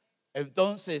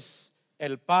 Entonces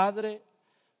el Padre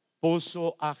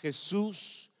puso a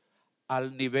Jesús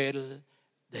al nivel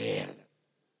de Él.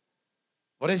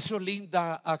 Por eso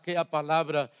linda aquella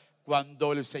palabra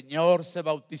cuando el Señor se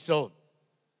bautizó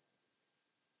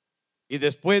y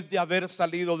después de haber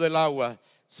salido del agua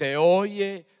se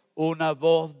oye una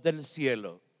voz del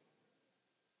cielo.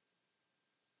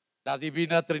 La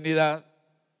Divina Trinidad.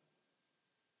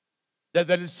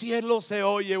 Desde el cielo se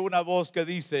oye una voz que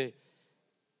dice: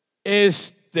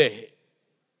 Este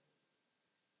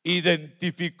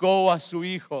identificó a su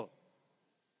Hijo,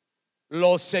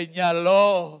 lo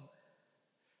señaló.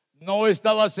 No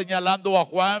estaba señalando a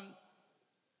Juan,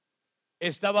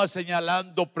 estaba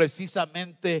señalando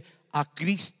precisamente a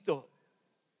Cristo.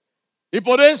 Y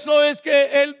por eso es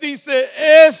que Él dice: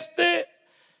 Este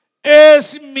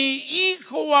es mi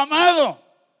Hijo amado.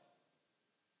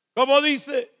 Como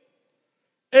dice: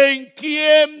 en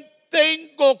quien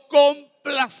tengo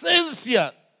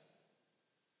complacencia.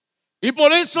 Y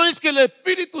por eso es que el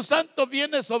Espíritu Santo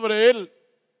viene sobre Él.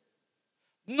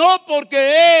 No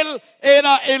porque Él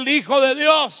era el Hijo de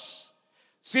Dios,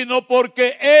 sino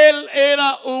porque Él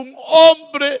era un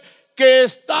hombre que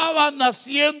estaba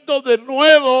naciendo de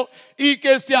nuevo y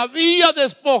que se había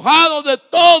despojado de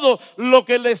todo lo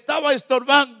que le estaba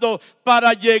estorbando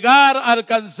para llegar a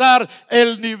alcanzar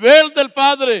el nivel del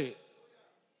Padre.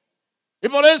 Y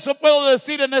por eso puedo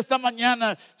decir en esta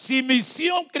mañana: si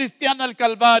Misión Cristiana del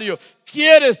Calvario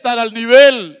quiere estar al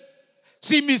nivel,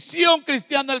 si Misión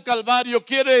Cristiana del Calvario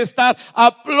quiere estar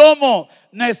a plomo,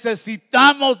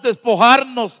 necesitamos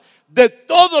despojarnos de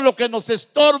todo lo que nos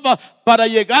estorba para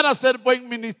llegar a ser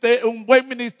un buen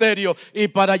ministerio y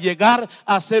para llegar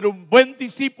a ser un buen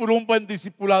discípulo, un buen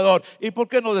discipulador. ¿Y por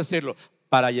qué no decirlo?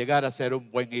 Para llegar a ser un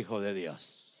buen hijo de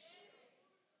Dios.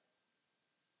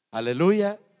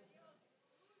 Aleluya.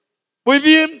 Muy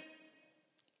bien,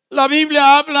 la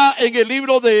Biblia habla en el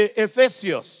libro de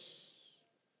Efesios,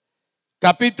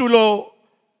 capítulo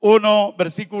 1,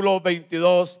 versículos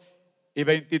 22 y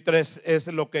 23, es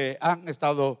lo que han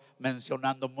estado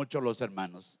mencionando muchos los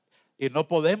hermanos. Y no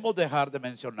podemos dejar de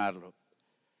mencionarlo.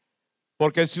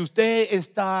 Porque si usted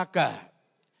está acá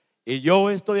Y yo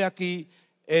estoy aquí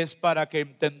es para que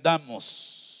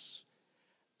entendamos.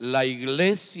 La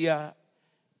iglesia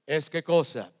es ¿qué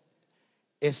cosa?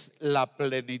 Es la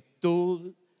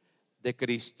plenitud de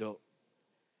Cristo.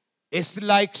 Es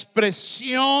la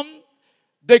expresión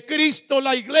de Cristo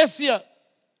la iglesia.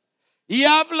 Y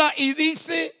habla y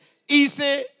dice, y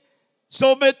se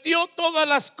sometió todas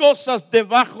las cosas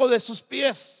debajo de sus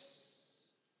pies.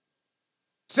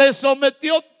 Se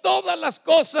sometió todas las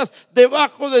cosas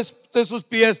debajo de sus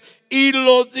pies y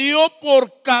lo dio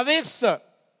por cabeza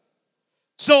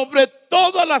sobre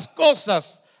todas las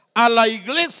cosas a la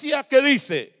iglesia, que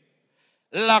dice,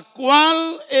 la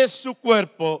cual es su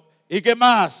cuerpo. ¿Y qué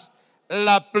más?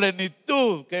 La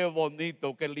plenitud. Qué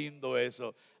bonito, qué lindo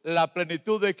eso. La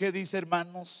plenitud de qué dice,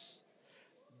 hermanos,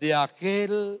 de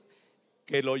aquel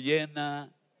que lo llena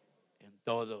en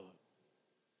todo.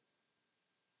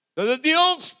 Entonces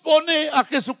Dios pone a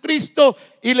Jesucristo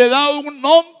y le da un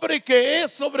nombre que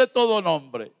es sobre todo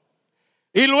nombre.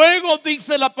 Y luego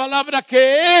dice la palabra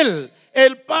que Él,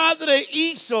 el Padre,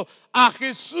 hizo a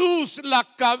Jesús la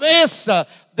cabeza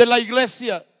de la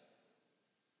iglesia.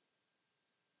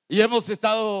 Y hemos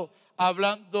estado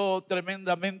hablando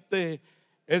tremendamente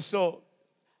eso.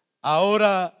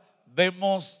 Ahora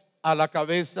vemos a la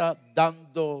cabeza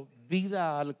dando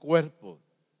vida al cuerpo,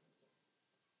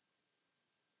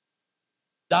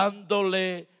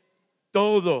 dándole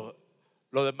todo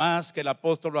lo demás que el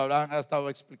apóstol Abraham ha estado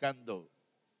explicando.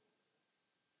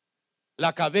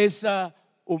 La cabeza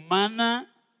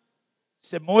humana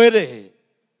se muere,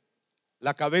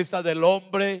 la cabeza del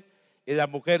hombre y de la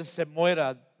mujer se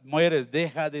muere,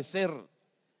 deja de ser.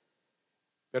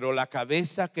 Pero la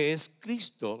cabeza que es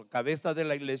Cristo, la cabeza de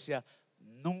la iglesia,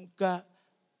 nunca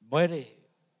muere.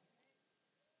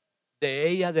 De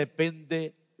ella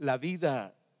depende la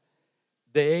vida.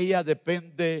 De ella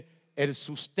depende el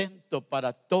sustento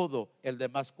para todo el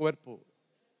demás cuerpo.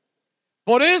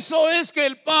 Por eso es que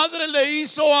el Padre le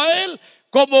hizo a Él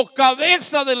como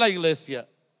cabeza de la iglesia.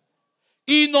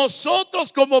 Y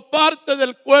nosotros, como parte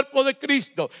del cuerpo de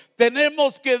Cristo,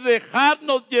 tenemos que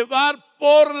dejarnos llevar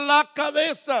por la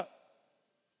cabeza.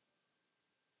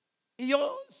 Y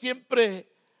yo siempre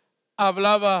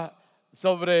hablaba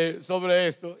sobre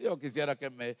esto. Yo quisiera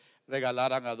que me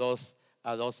regalaran a dos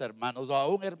hermanos o a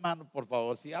un hermano, por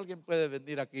favor. Si alguien puede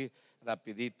venir aquí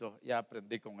rapidito. Ya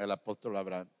aprendí con el apóstol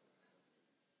Abraham.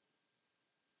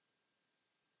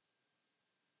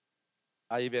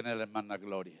 Ahí viene la hermana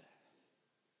Gloria.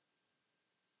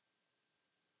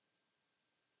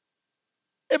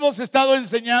 Hemos estado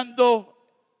enseñando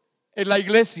en la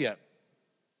iglesia.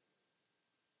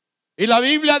 Y la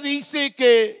Biblia dice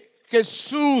que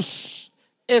Jesús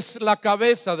es la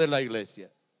cabeza de la iglesia.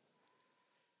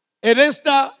 En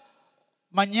esta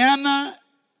mañana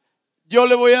yo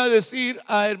le voy a decir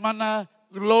a hermana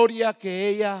Gloria que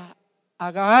ella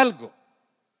haga algo.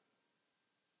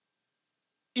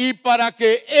 Y para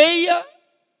que ella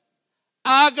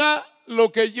haga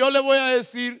lo que yo le voy a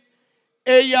decir,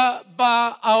 ella va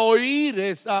a oír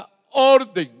esa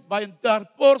orden, va a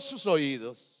entrar por sus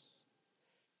oídos.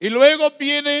 Y luego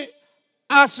viene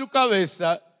a su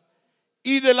cabeza,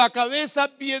 y de la cabeza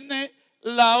viene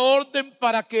la orden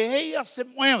para que ella se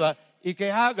mueva y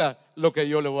que haga lo que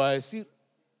yo le voy a decir.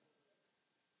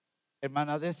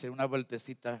 Hermana, dése una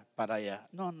vueltecita para allá.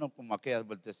 No como aquellas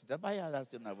vueltecitas. Vaya a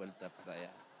darse una vuelta para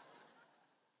allá.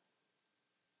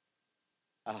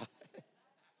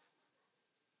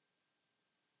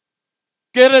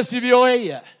 ¿Qué recibió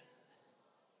ella?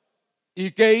 ¿Y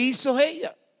qué hizo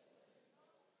ella?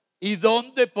 ¿Y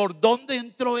por dónde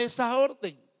entró esa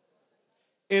orden?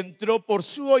 Entró por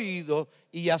su oído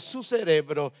y a su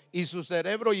cerebro, y su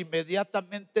cerebro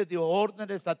inmediatamente dio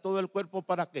órdenes a todo el cuerpo.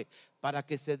 ¿Para qué? Para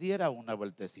que se diera una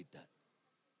vueltecita.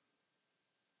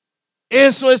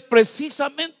 Eso es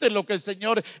precisamente lo que el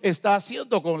Señor está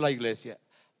haciendo con la iglesia.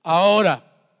 Ahora,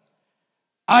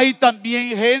 hay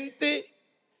también gente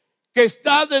que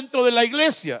está dentro de la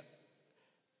iglesia,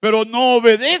 pero no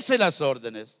obedece las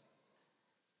órdenes.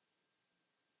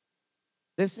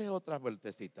 Dese otra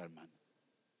vueltecita, hermano.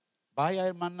 Vaya,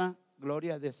 hermana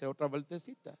Gloria, dese otra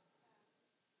vueltecita.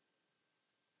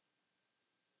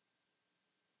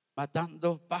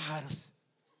 Matando pájaros,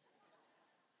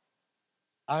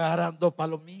 agarrando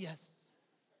palomillas.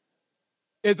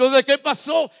 Entonces, ¿qué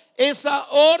pasó? Esa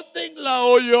orden la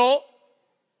oyó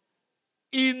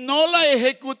y no la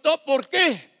ejecutó. ¿Por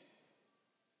qué?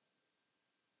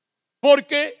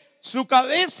 Porque su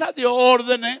cabeza dio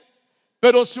órdenes,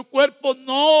 pero su cuerpo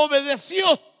no obedeció.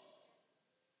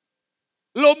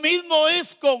 Lo mismo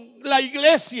es con la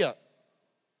iglesia.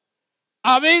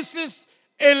 A veces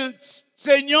el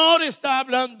Señor está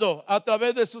hablando a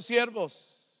través de sus siervos.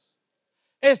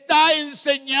 Está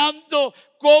enseñando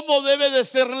cómo debe de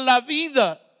ser la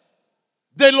vida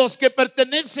de los que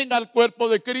pertenecen al cuerpo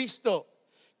de Cristo.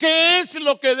 ¿Qué es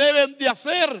lo que deben de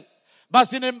hacer? Mas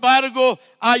sin embargo,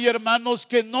 hay hermanos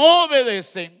que no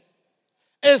obedecen.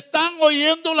 Están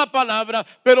oyendo la palabra,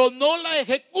 pero no la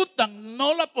ejecutan,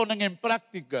 no la ponen en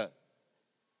práctica.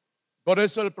 Por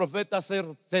eso el profeta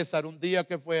César, un día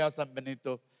que fue a San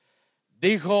Benito,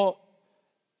 dijo: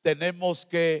 tenemos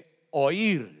que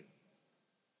oír,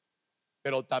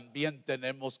 pero también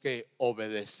tenemos que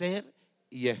obedecer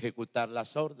y ejecutar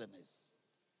las órdenes.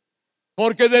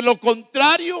 Porque de lo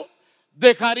contrario,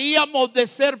 dejaríamos de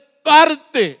ser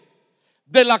parte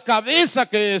de la cabeza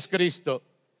que es Cristo.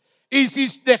 Y si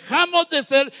dejamos de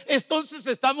ser, entonces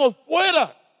estamos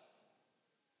fuera.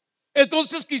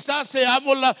 Entonces quizás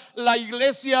seamos la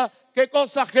iglesia, ¿qué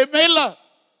cosa? Gemela,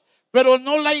 pero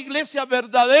no la iglesia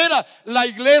verdadera. La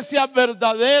iglesia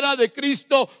verdadera de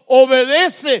Cristo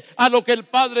obedece a lo que el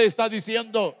Padre está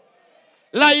diciendo.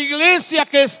 La iglesia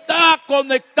que está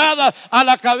conectada a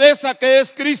la cabeza que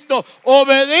es Cristo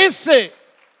obedece,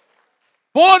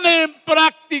 pone en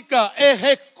práctica,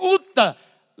 ejecuta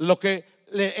lo que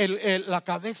la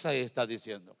cabeza está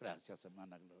diciendo. Gracias,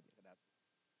 hermana Gloria. Gracias.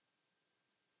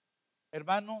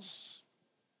 Hermanos,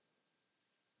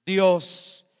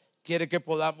 Dios quiere que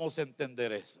podamos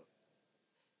entender eso.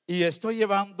 Y estoy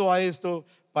llevando a esto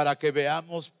para que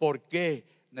veamos por qué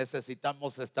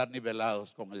necesitamos estar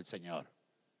nivelados con el Señor.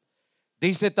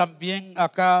 Dice también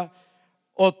acá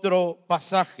otro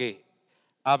pasaje,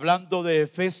 hablando de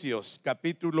Efesios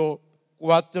capítulo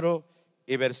 4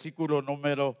 y versículo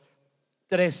número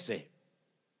 13.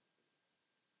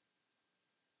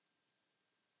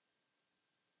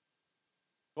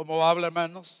 ¿Cómo habla,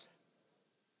 hermanos?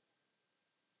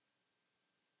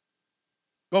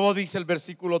 ¿Cómo dice el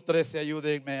versículo 13?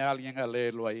 Ayúdenme a alguien a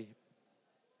leerlo ahí.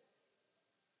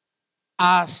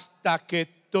 Hasta que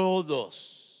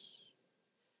todos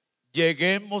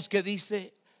lleguemos, ¿qué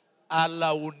dice? A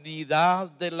la unidad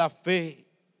de la fe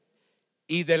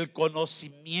y del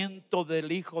conocimiento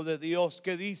del Hijo de Dios.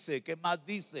 ¿Qué dice? ¿Qué más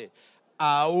dice?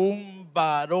 A un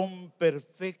varón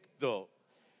perfecto.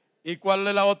 ¿Y cuál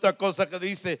es la otra cosa que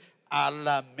dice? A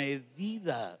la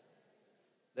medida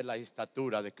de la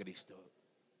estatura de Cristo.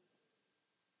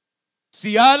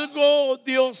 Si algo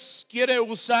Dios quiere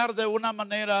usar de una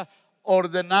manera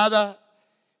ordenada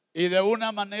y de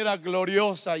una manera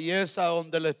gloriosa, y es a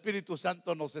donde el Espíritu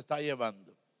Santo nos está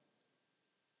llevando,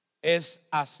 es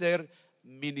hacer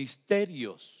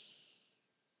ministerios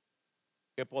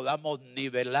que podamos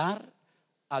nivelar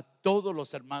a todos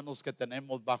los hermanos que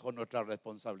tenemos bajo nuestra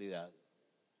responsabilidad.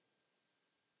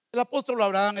 El apóstol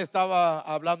Abraham estaba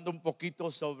hablando un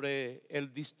poquito sobre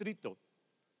el distrito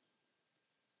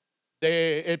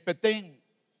de El Petén.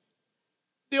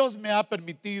 Dios me ha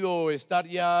permitido estar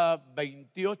ya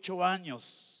 28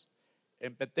 años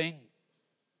en Petén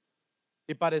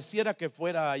y pareciera que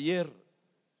fuera ayer.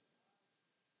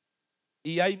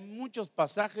 Y hay muchos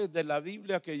pasajes de la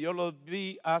Biblia que yo los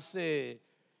vi hace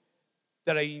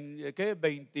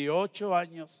 28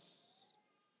 años,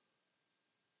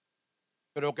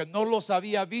 pero que no los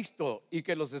había visto y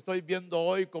que los estoy viendo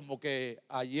hoy como que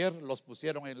ayer los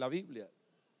pusieron en la Biblia,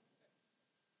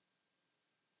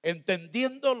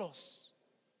 entendiéndolos.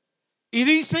 Y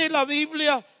dice la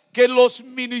Biblia que los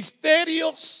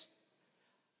ministerios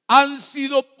han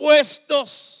sido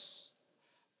puestos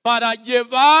para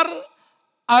llevar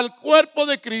al cuerpo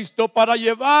de Cristo, para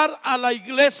llevar a la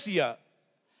iglesia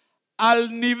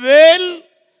al nivel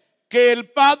que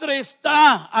el Padre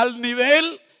está, al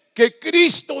nivel que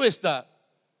Cristo está.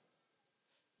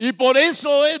 Y por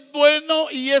eso es bueno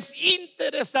y es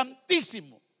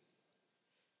interesantísimo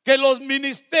que los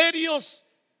ministerios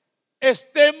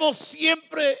estemos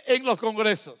siempre en los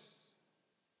congresos,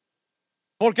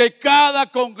 porque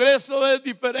cada congreso es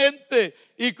diferente.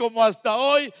 Y como hasta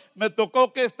hoy me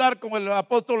tocó que estar con el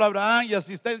apóstol Abraham y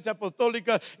asistencia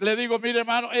apostólica, le digo: mire,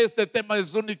 hermano, este tema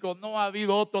es único, no ha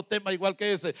habido otro tema igual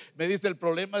que ese. Me dice: el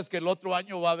problema es que el otro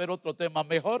año va a haber otro tema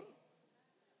mejor.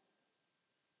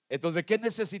 Entonces, ¿qué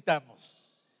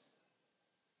necesitamos?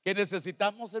 ¿Qué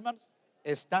necesitamos, hermanos?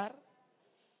 Estar.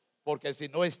 Porque si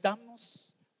no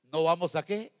estamos, no vamos a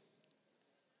 ¿qué?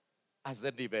 A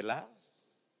ser nivelados.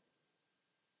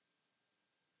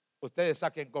 Ustedes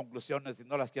saquen conclusiones y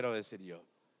no las quiero decir yo.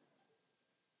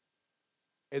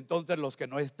 Entonces los que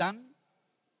no están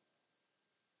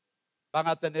van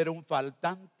a tener un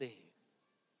faltante,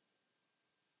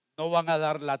 no van a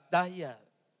dar la talla.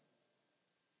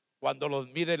 Cuando los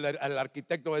mire el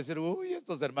arquitecto va a decir: uy,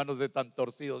 estos hermanos de tan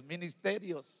torcidos,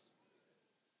 ministerios.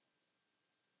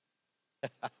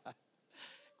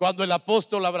 Cuando el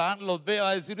apóstol Abraham los ve, va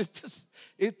a decir: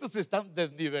 estos están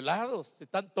desnivelados,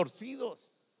 están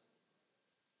torcidos.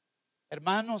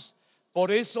 Hermanos,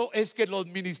 por eso es que los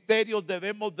ministerios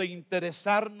debemos de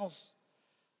interesarnos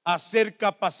a ser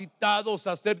capacitados,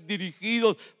 a ser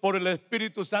dirigidos por el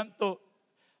Espíritu Santo.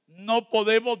 No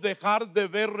podemos dejar de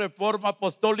ver Reforma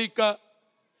Apostólica.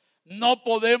 No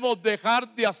podemos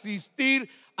dejar de asistir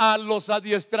a los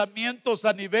adiestramientos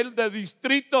a nivel de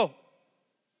distrito,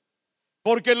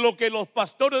 porque lo que los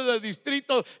pastores de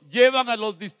distrito llevan a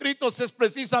los distritos es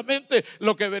precisamente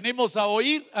lo que venimos a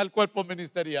oír al cuerpo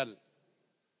ministerial.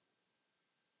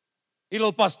 Y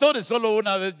los pastores solo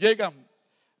una vez llegan.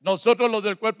 Nosotros los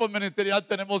del cuerpo ministerial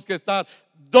tenemos que estar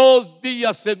 2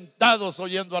 días sentados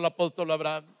oyendo al apóstol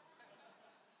Abraham.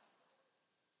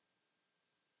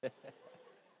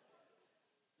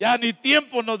 Ya ni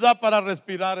tiempo nos da para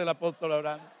respirar el apóstol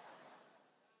Abraham.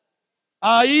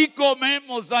 Ahí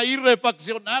comemos, ahí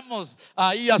refaccionamos,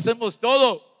 ahí hacemos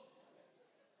todo.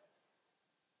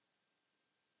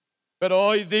 Pero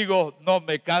hoy digo, no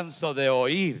me canso de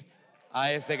oír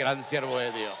a ese gran siervo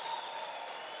de Dios.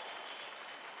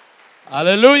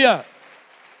 Aleluya.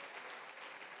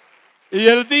 Y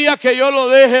el día que yo lo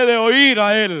deje de oír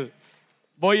a él,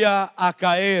 voy a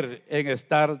caer en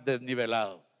estar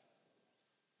desnivelado.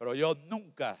 Pero yo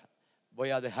nunca voy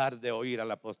a dejar de oír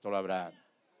al apóstol Abraham.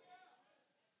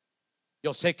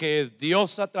 Yo sé que es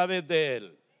Dios a través de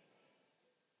él.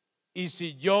 Y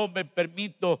si yo me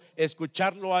permito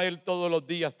escucharlo a él todos los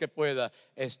días que pueda,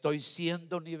 estoy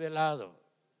siendo nivelado.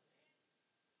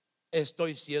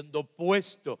 Estoy siendo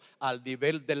puesto al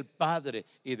nivel del Padre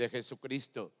y de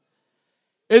Jesucristo.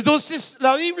 Entonces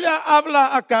la Biblia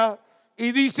habla acá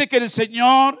y dice que el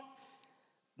Señor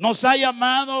nos ha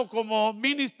llamado como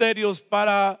ministerios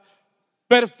para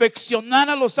perfeccionar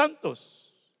a los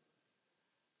santos.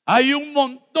 Hay un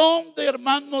montón de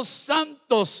hermanos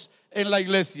santos en la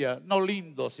iglesia, no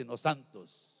lindos, sino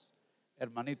santos,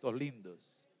 hermanitos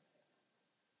lindos,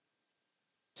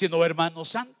 sino hermanos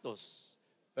santos.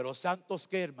 Pero santos,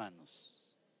 ¿qué,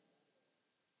 hermanos?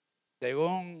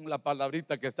 Según la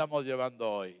palabrita que estamos llevando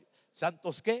hoy,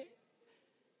 ¿santos qué?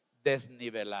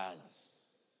 Desnivelados.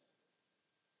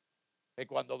 Que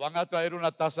cuando van a traer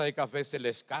una taza de café se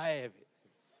les cae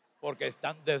porque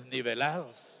están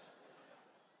desnivelados.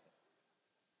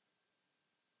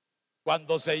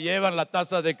 Cuando se llevan la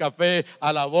taza de café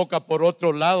a la boca por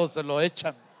otro lado se lo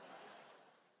echan.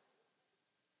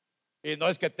 Y no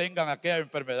es que tengan aquella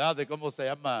enfermedad de cómo se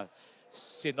llama,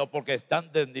 sino porque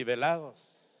están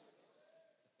desnivelados.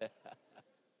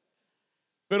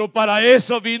 Pero para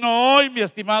eso vino hoy, mi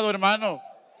estimado hermano.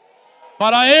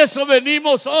 Para eso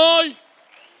venimos hoy.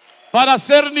 Para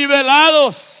ser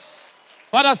nivelados,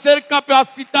 para ser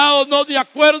capacitados, no de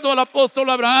acuerdo al apóstol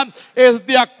Abraham, es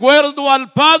de acuerdo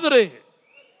al Padre.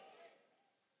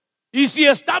 Y si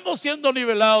estamos siendo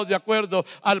nivelados de acuerdo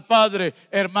al Padre,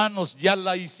 hermanos, ya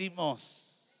la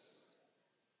hicimos.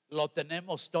 Lo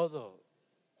tenemos todo.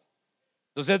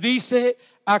 Entonces dice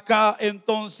acá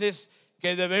entonces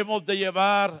que debemos de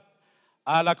llevar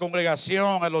a la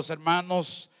congregación, a los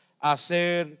hermanos, a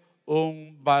ser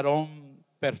un varón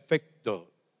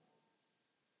perfecto,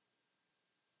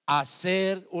 a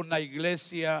ser una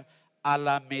iglesia a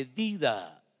la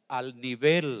medida, al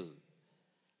nivel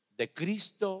de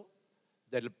Cristo,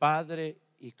 del Padre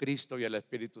y Cristo y el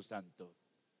Espíritu Santo.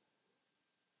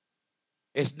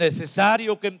 Es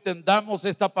necesario que entendamos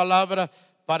esta palabra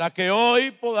para que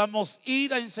hoy podamos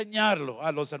ir a enseñarlo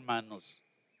a los hermanos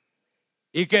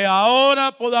y que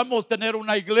ahora podamos tener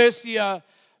una iglesia,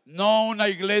 no una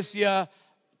iglesia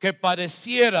que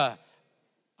pareciera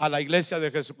a la iglesia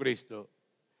de Jesucristo,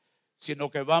 sino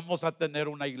que vamos a tener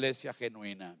una iglesia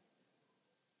genuina.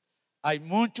 Hay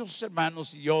muchos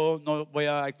hermanos, y yo no voy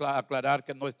a aclarar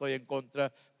que no estoy en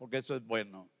contra, porque eso es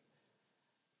bueno.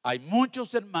 Hay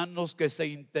muchos hermanos que se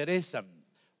interesan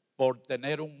por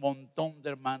tener un montón de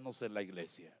hermanos en la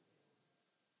iglesia.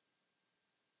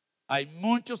 Hay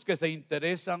muchos que se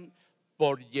interesan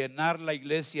por llenar la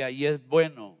iglesia, y es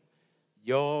bueno.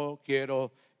 Yo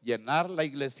quiero llenar la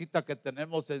iglesita que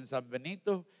tenemos en San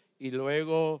Benito y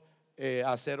luego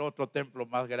hacer otro templo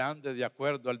más grande de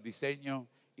acuerdo al diseño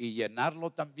y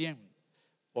llenarlo también,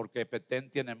 porque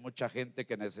Petén tiene mucha gente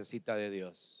que necesita de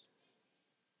Dios.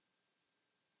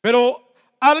 Pero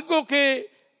algo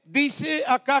que dice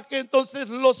acá, que entonces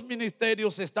los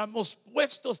ministerios estamos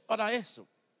puestos para eso.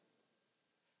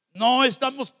 No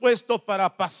estamos puestos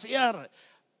para pasear,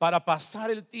 para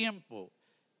pasar el tiempo.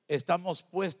 estamos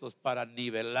puestos para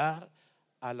nivelar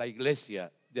a la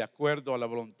iglesia de acuerdo a la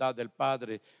voluntad del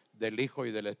Padre, del Hijo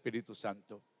y del Espíritu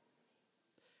Santo.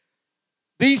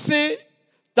 Dice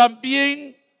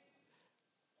también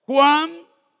Juan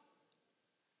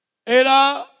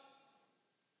era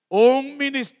un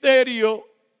ministerio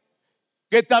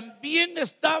que también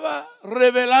estaba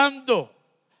revelando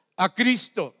a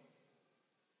Cristo.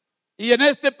 Y en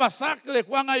este pasaje de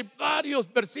Juan hay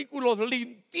varios versículos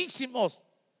lindísimos,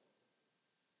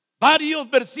 varios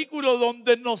versículos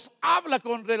donde nos habla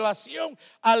con relación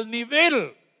al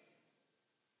nivel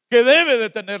que debe de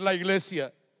tener la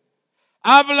iglesia.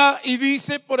 Habla y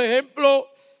dice, por ejemplo,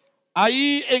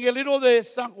 ahí en el libro de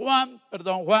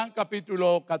Juan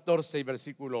capítulo 14 y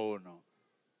versículo 1.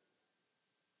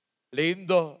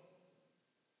 Lindo.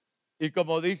 Y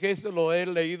como dije, eso lo he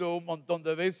leído un montón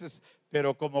de veces,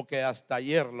 pero como que hasta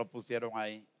ayer lo pusieron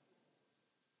ahí,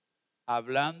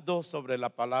 hablando sobre la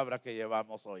palabra que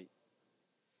llevamos hoy.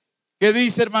 ¿Qué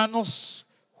dice, hermanos?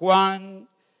 Juan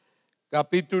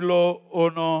capítulo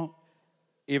 1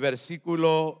 y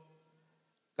versículo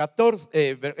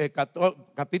 14,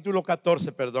 capítulo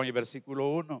 14, perdón, y versículo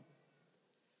 1.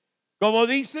 ¿Cómo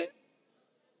dice?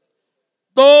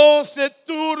 No se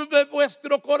turbe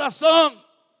vuestro corazón.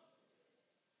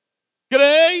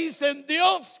 ¿Creéis en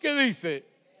Dios? ¿Qué dice?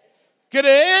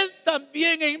 Creed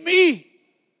también en mí.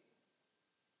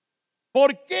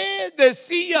 ¿Por qué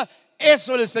decía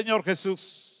eso el Señor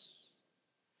Jesús?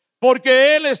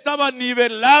 Porque Él estaba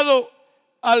nivelado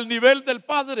al nivel del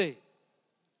Padre.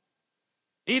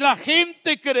 Y la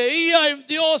gente creía en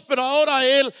Dios, pero ahora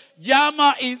Él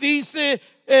llama y dice,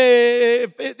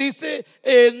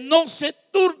 no se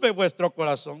turbe vuestro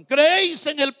corazón. ¿Creéis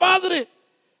en el Padre?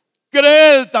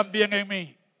 Creed también en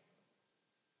mí.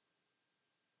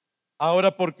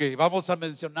 Ahora, ¿por qué? Vamos a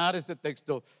mencionar este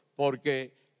texto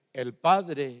porque el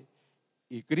Padre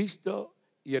y Cristo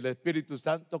y el Espíritu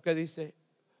Santo, ¿qué dice?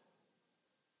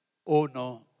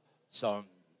 Uno son.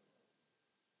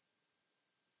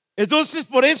 Entonces,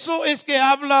 por eso es que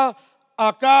habla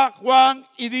acá Juan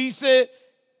y dice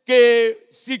que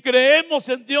si creemos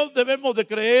en Dios debemos de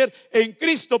creer en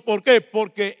Cristo. ¿Por qué?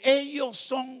 Porque ellos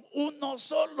son uno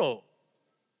solo.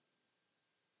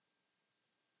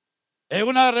 En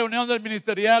una reunión del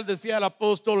ministerial decía el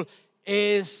apóstol,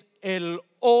 es el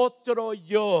otro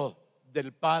yo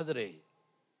del Padre.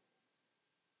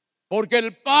 Porque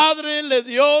el Padre le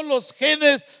dio los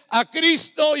genes a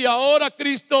Cristo y ahora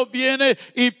Cristo viene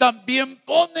y también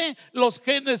pone los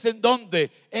genes ¿en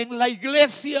dónde? En la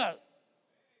iglesia.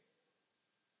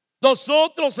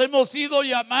 Nosotros hemos sido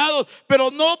llamados, pero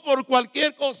no por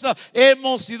cualquier cosa.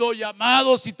 Hemos sido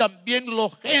llamados y también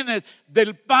los genes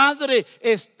del Padre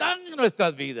están en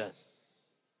nuestras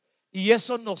vidas. Y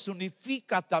eso nos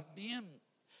unifica también.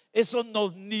 Eso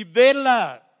nos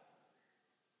nivela.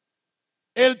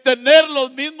 El tener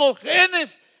los mismos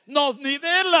genes nos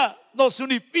nivela, nos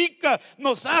unifica,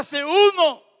 nos hace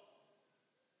uno.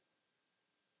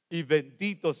 Y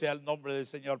bendito sea el nombre del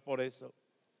Señor por eso.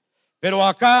 Pero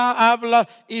acá habla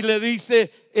y le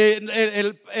dice,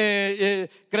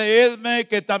 creedme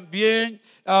que también,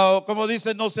 como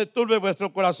dice, no se turbe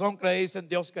vuestro corazón, creéis en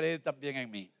Dios, creed también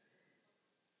en mí.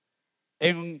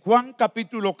 En Juan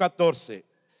capítulo 14,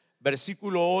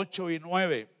 versículo 8 y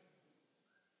 9.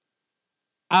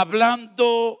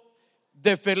 Hablando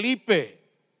de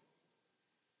Felipe.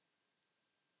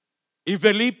 Y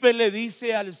Felipe le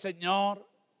dice al Señor,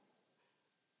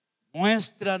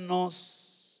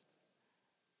 muéstranos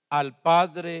al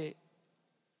Padre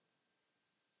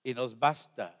y nos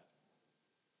basta.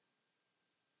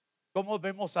 ¿Cómo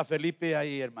vemos a Felipe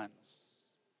ahí,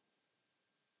 hermanos?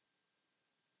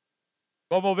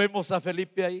 ¿Cómo vemos a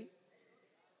Felipe ahí?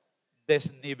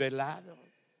 Desnivelado.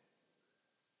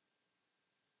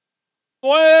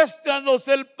 Muéstranos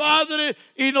el Padre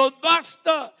y nos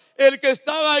basta. El que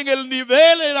estaba en el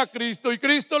nivel era Cristo. Y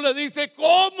Cristo le dice,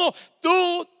 ¿cómo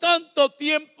tú tanto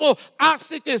tiempo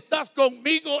hace que estás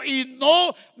conmigo y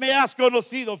no me has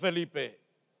conocido, Felipe?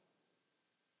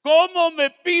 ¿Cómo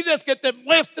me pides que te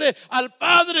muestre al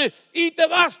Padre y te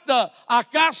basta?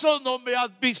 ¿Acaso no me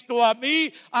has visto a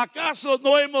mí? ¿Acaso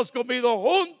no hemos comido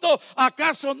juntos?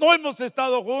 ¿Acaso no hemos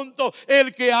estado juntos?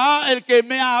 El que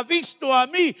me ha visto a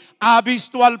mí, ha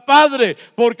visto al Padre,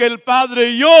 porque el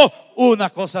Padre y yo una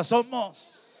cosa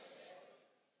somos.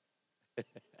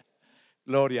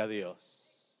 Gloria a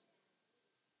Dios.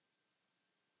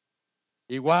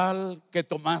 Igual que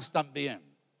Tomás también.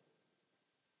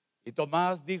 Y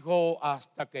Tomás dijo,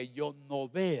 hasta que yo no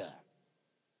vea,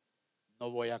 no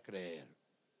voy a creer.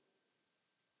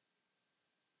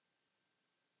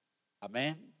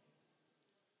 Amén.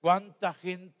 ¿Cuánta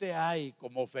gente hay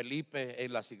como Felipe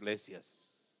en las iglesias?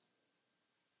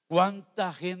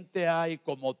 ¿Cuánta gente hay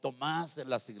como Tomás en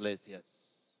las iglesias?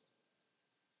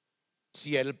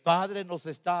 Si el Padre nos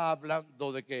está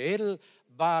hablando de que Él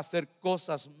va a hacer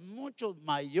cosas mucho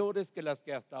mayores que las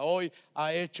que hasta hoy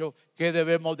ha hecho, ¿qué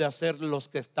debemos de hacer los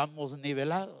que estamos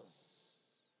nivelados?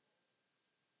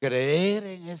 Creer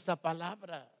en esa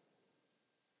palabra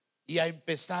y a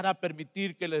empezar a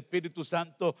permitir que el Espíritu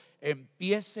Santo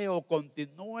empiece o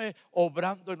continúe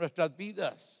obrando en nuestras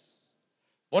vidas.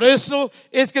 Por eso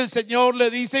es que el Señor le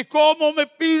dice: ¿cómo me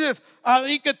pides a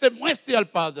mí que te muestre al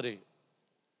Padre?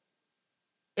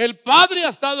 El Padre ha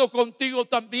estado contigo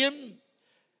también.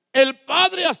 El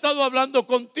Padre ha estado hablando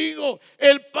contigo.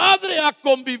 El Padre ha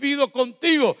convivido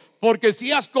contigo. Porque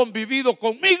si has convivido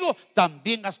conmigo,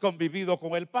 también has convivido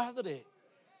con el Padre.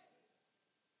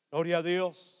 Gloria a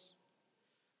Dios.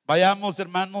 Vayamos,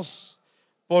 hermanos,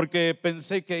 porque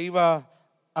pensé que iba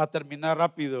a terminar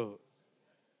rápido,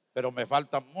 pero me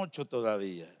falta mucho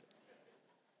todavía.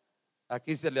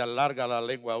 Aquí se le alarga la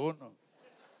lengua a uno.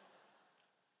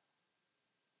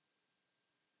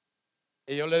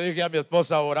 Y yo le dije a mi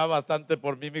esposa, orá bastante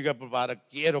por mí,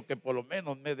 quiero que por lo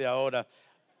menos media hora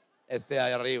esté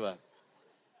ahí arriba.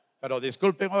 Pero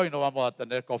disculpen, hoy no vamos a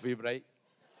tener coffee break.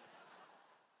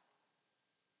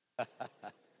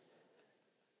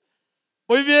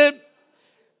 Muy bien,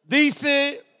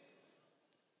 dice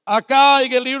acá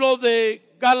en el libro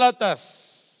de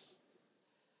Gálatas,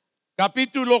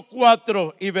 capítulo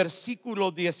 4 y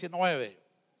versículo 19.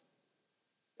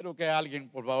 Quiero que alguien,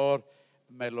 por favor,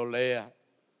 me lo lea.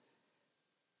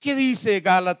 ¿Qué dice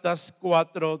Gálatas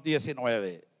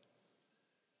 4:19?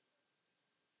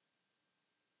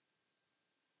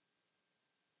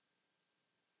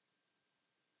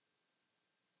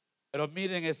 Pero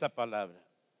miren esa palabra: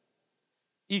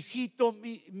 hijitos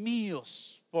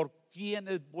míos, por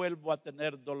quienes vuelvo a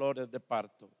tener dolores de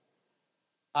parto.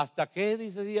 ¿Hasta qué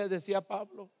decía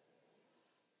Pablo?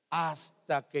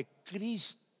 Hasta que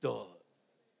Cristo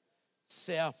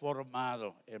sea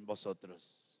formado en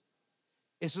vosotros.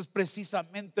 Eso es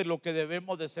precisamente lo que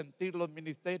debemos de sentir los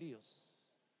ministerios.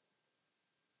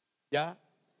 ¿Ya?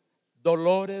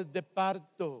 Dolores de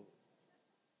parto.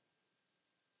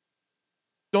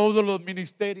 Todos los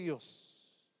ministerios,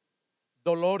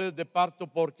 dolores de parto.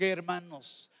 ¿Por qué,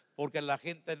 hermanos? Porque la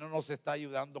gente no nos está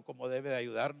ayudando como debe de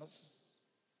ayudarnos.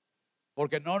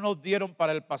 Porque no nos dieron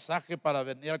para el pasaje para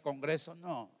venir al Congreso.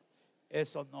 No,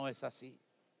 eso no es así.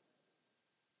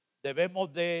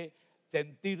 Debemos de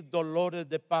sentir dolores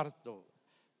de parto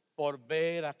por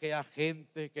ver a aquella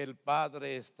gente que el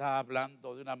Padre está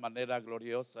hablando de una manera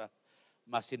gloriosa,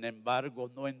 mas sin embargo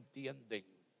no entienden.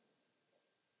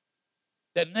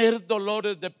 Tener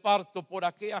dolores de parto por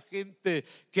aquella gente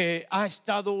que ha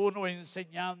estado uno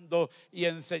enseñando y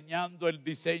enseñando el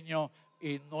diseño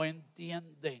y no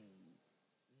entienden,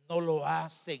 no lo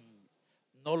hacen,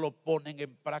 no lo ponen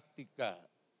en práctica.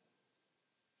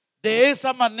 De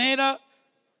esa manera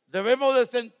debemos de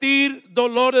sentir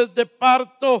dolores de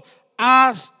parto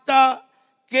hasta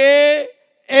que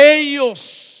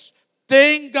ellos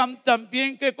tengan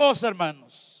también, ¿qué cosa,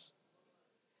 hermanos?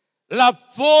 La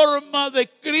forma de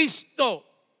Cristo,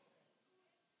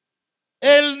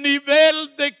 el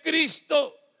nivel de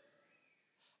Cristo,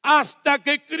 hasta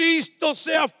que Cristo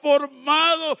sea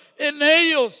formado en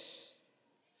ellos,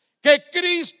 que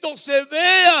Cristo se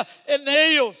vea en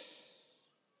ellos,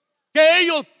 que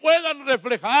ellos puedan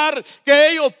reflejar,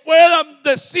 que ellos puedan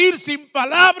decir sin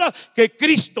palabras que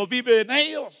Cristo vive en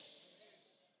ellos.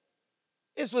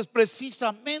 Eso es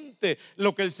precisamente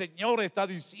lo que el Señor está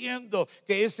diciendo,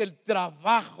 que es el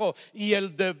trabajo y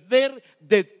el deber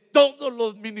de todos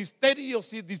los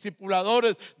ministerios y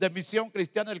discipuladores de Misión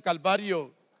Cristiana El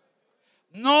Calvario.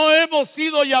 No hemos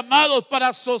sido llamados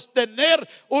para sostener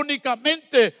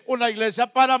únicamente una iglesia,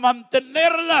 para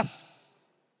mantenerlas.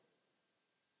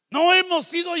 No hemos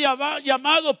sido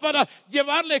llamados para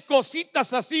llevarle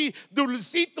cositas así,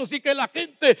 dulcitos, y que la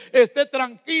gente esté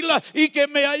tranquila y que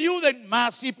me ayuden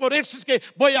más. Y por eso es que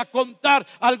voy a contar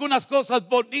algunas cosas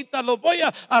bonitas, los voy a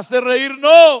hacer reír.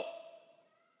 No.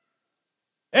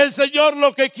 El Señor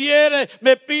lo que quiere,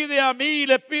 me pide a mí,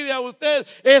 le pide a usted,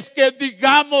 es que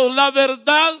digamos la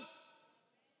verdad.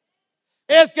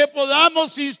 Es que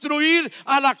podamos instruir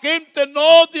a la gente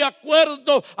no de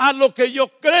acuerdo a lo que yo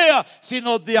crea,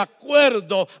 sino de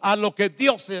acuerdo a lo que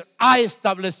Dios ha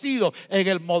establecido en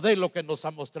el modelo que nos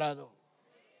ha mostrado.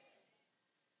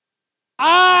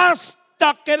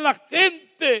 Hasta que la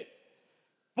gente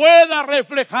pueda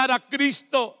reflejar a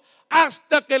Cristo,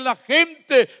 hasta que la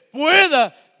gente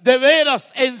pueda de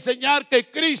veras enseñar que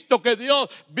Cristo, que Dios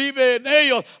vive en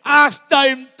ellos, hasta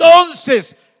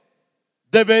entonces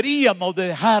deberíamos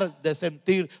dejar de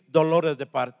sentir dolores de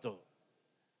parto.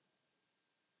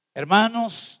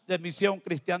 Hermanos de Misión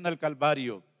Cristiana El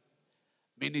Calvario,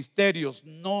 ministerios,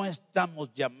 no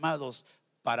estamos llamados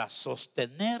para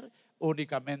sostener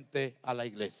únicamente a la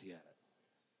iglesia,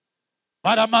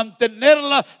 para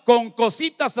mantenerla con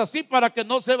cositas así para que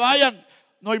no se vayan.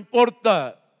 No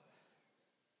importa.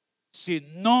 Si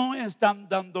no están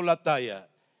dando la talla,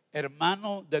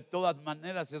 hermano, de todas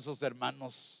maneras esos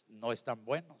hermanos no están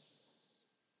buenos.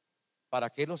 ¿Para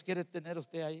qué los quiere tener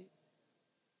usted ahí?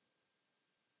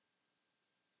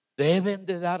 Deben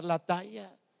de dar la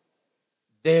talla,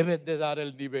 deben de dar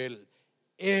el nivel.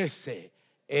 Ese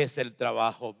es el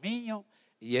trabajo mío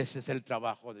y ese es el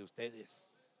trabajo de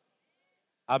ustedes.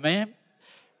 Amén.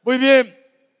 Muy bien.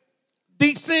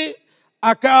 Dice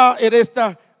acá en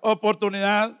esta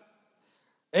oportunidad,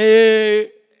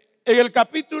 en el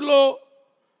capítulo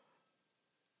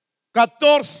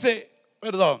 14,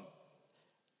 perdón,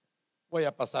 voy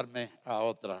a pasarme a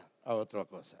otra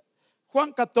cosa.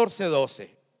 Juan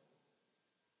 14:12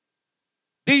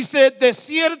 dice: de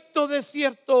cierto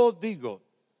os digo,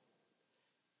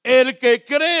 el que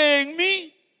cree en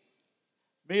mí,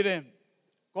 miren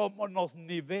cómo nos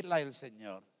nivela el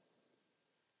Señor.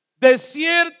 De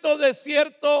cierto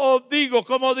os digo,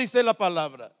 como dice la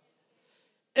palabra,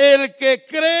 el que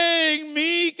cree en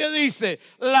mí, que dice,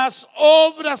 las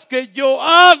obras que yo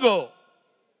hago,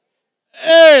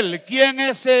 él, ¿quién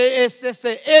es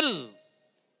ese él?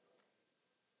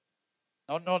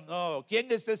 No,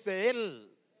 ¿quién es ese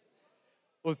él?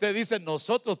 Usted dice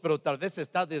nosotros, pero tal vez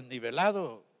está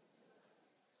desnivelado.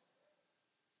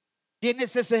 ¿Quién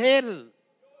es ese él?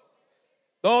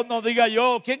 No diga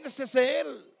yo, ¿quién es ese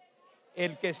él?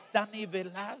 El que está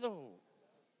nivelado,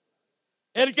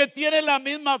 el que tiene la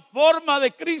misma forma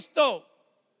de Cristo.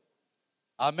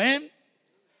 Amén.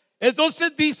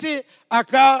 Entonces dice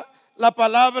acá la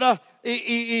palabra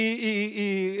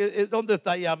y ¿dónde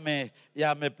está? Ya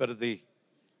me perdí.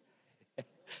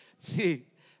 Sí.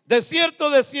 De cierto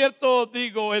os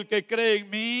digo, el que cree en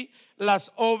mí,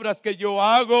 las obras que yo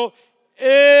hago,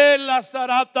 él las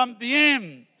hará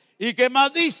también. ¿Y qué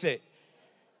más dice?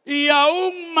 Y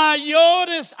aún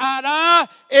mayores hará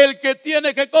el que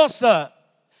tiene, ¿qué cosa?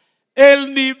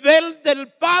 El nivel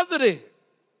del Padre.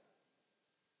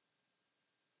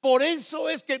 Por eso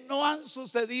es que no han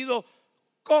sucedido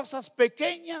cosas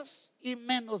pequeñas y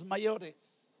menos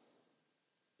mayores.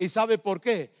 ¿Y sabe por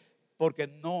qué? Porque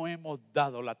no hemos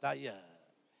dado la talla,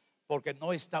 porque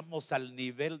no estamos al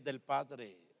nivel del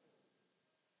Padre.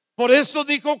 Por eso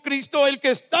dijo Cristo: el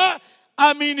que está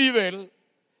a mi nivel,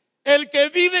 el que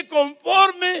vive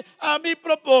conforme a mi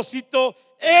propósito,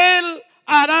 él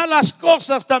hará las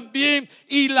cosas también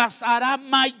y las hará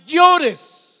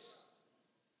mayores.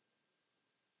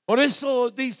 Por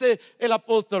eso dice el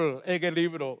apóstol en el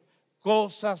libro: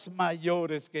 cosas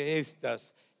mayores que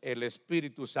estas el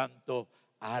Espíritu Santo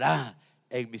hará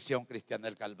en Misión Cristiana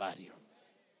El Calvario.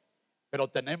 Pero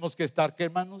tenemos que estar, ¿qué,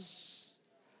 hermanos?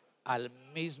 Al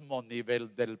mismo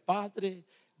nivel del Padre,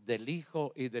 del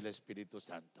Hijo y del Espíritu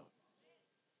Santo.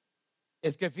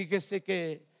 Es que fíjese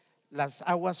que las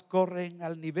aguas corren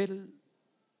al nivel,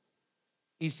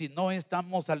 y si no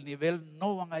estamos al nivel,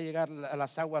 no van a llegar a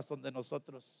las aguas donde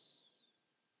nosotros.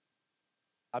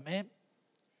 Amén.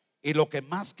 Y lo que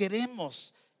más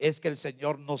queremos es que el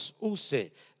Señor nos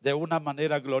use de una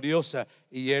manera gloriosa,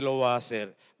 y Él lo va a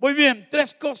hacer. Muy bien,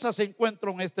 tres cosas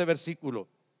encuentro en este versículo.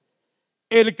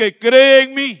 El que cree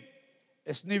en mí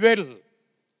es nivel.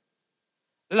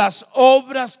 Las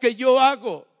obras que yo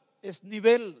hago es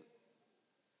nivel.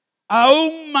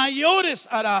 Aún mayores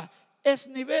hará, es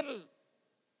nivel.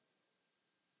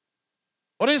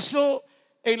 Por eso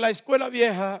en la escuela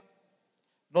vieja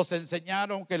nos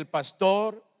enseñaron que el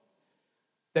pastor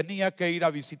tenía que ir a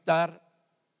visitar,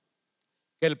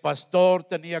 que el pastor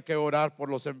tenía que orar por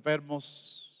los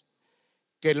enfermos,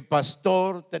 que el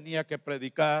pastor tenía que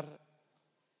predicar,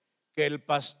 que el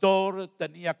pastor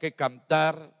tenía que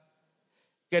cantar,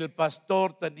 que el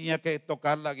pastor tenía que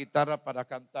tocar la guitarra para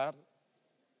cantar,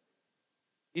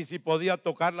 y si podía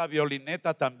tocar la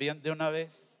violineta también de una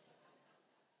vez,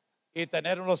 y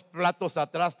tener unos platos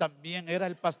atrás también. Era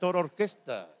el pastor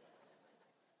orquesta.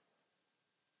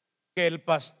 Que el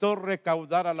pastor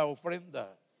recaudara la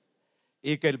ofrenda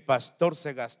y que el pastor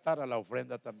se gastara la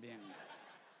ofrenda también.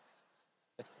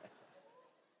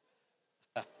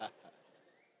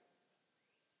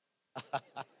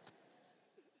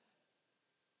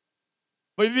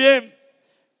 Muy bien,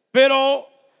 pero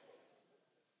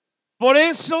por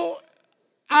eso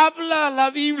habla la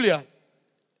Biblia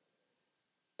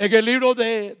en el libro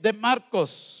de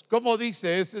Marcos. ¿Cómo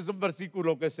dice? Ese es un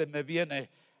versículo que se me viene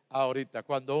ahorita.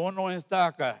 Cuando uno está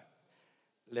acá,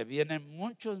 le vienen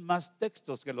muchos más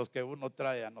textos que los que uno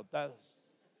trae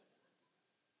anotados,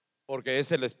 porque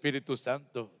es el Espíritu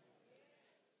Santo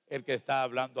el que está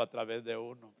hablando a través de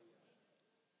uno.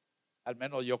 Al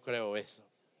menos yo creo eso.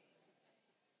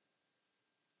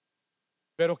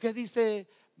 Pero ¿qué dice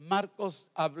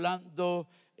Marcos hablando?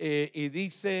 Y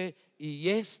dice, y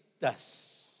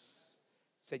estas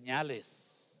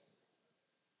señales.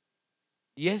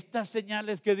 Y estas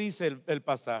señales que dice el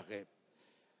pasaje,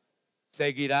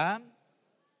 seguirán.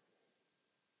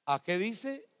 ¿A qué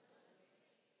dice?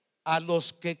 A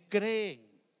los que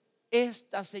creen.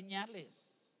 Estas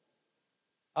señales.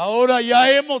 Ahora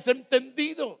ya hemos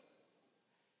entendido.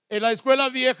 En la escuela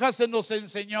vieja se nos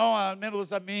enseñó, al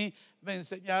menos a mí me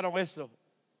enseñaron eso.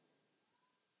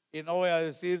 Y no voy a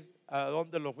decir a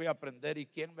dónde lo fui a aprender y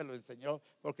quién me lo enseñó,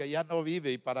 porque ya no vive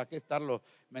y para qué estarlo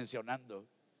mencionando.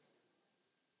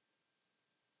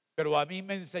 Pero a mí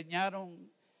me enseñaron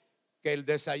que el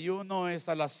desayuno es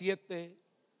a las 7,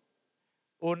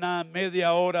 una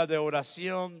media hora de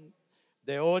oración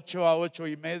de 8 a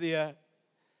 8:30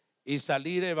 y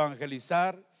salir a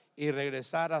evangelizar y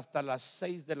regresar hasta las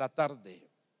 6 de la tarde.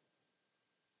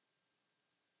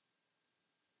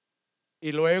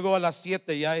 Y luego a las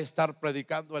 7 ya estar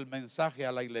predicando el mensaje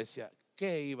a la iglesia.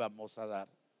 ¿Qué íbamos a dar?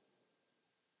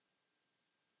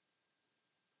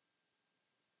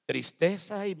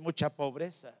 Tristeza y mucha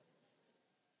pobreza.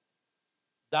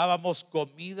 Dábamos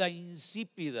comida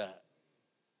insípida,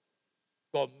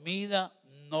 comida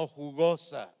no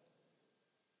jugosa.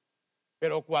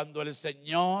 Pero cuando el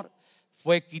Señor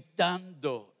fue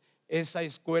quitando esa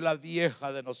escuela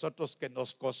vieja de nosotros que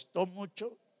nos costó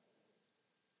mucho,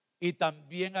 y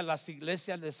también a las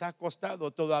iglesias les ha costado.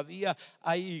 Todavía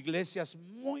hay iglesias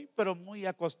muy, pero muy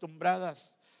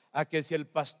acostumbradas a que si el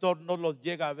pastor no los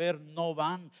llega a ver, no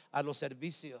van a los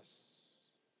servicios.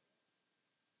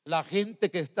 La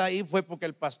gente que está ahí fue porque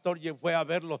el pastor fue a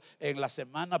verlo en la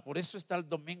semana, por eso está el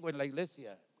domingo en la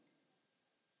iglesia.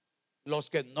 Los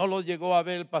que no los llegó a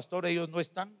ver el pastor, ellos no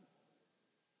están.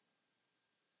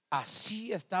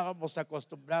 Así estábamos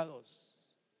acostumbrados,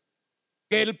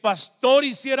 que el pastor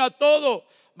hiciera todo.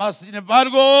 Mas sin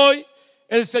embargo hoy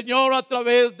el Señor, a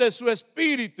través de su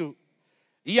Espíritu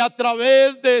y a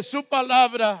través de su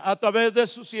palabra, a través de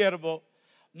su siervo,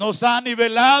 nos ha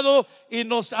nivelado y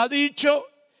nos ha dicho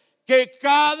que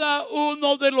cada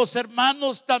uno de los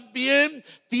hermanos también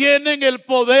tienen el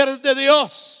poder de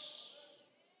Dios.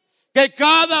 Que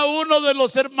cada uno de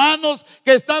los hermanos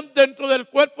que están dentro del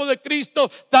cuerpo de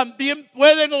Cristo también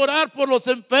pueden orar por los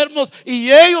enfermos y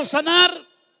ellos sanar.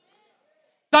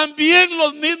 También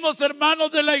los mismos hermanos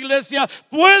de la iglesia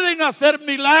pueden hacer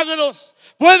milagros,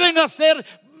 pueden hacer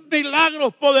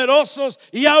milagros poderosos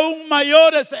y aún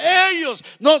mayores ellos,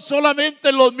 no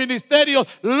solamente los ministerios,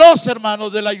 los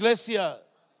hermanos de la iglesia.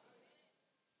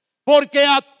 Porque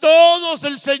a todos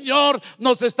el Señor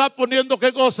nos está poniendo,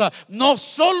 ¿qué cosa? No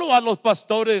solo a los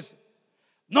pastores,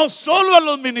 no solo a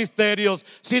los ministerios,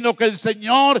 sino que el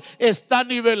Señor está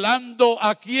nivelando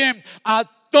 ¿a quién? A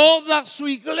toda su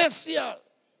iglesia,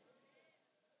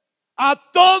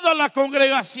 a toda la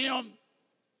congregación.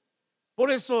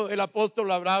 Por eso el apóstol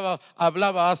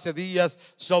hablaba hace días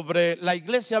sobre la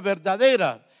iglesia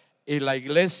verdadera y la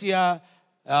iglesia,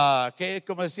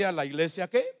 ¿cómo decía? ¿La iglesia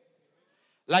qué?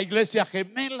 La iglesia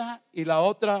gemela y la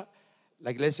otra,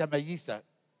 la iglesia melliza.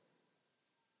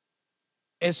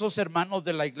 Esos hermanos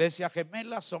de la iglesia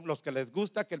gemela son los que les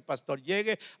gusta que el pastor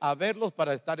llegue a verlos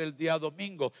para estar el día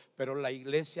domingo. Pero la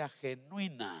iglesia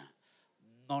genuina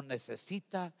no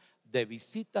necesita de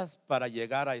visitas para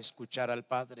llegar a escuchar al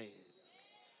Padre,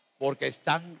 porque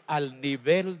están al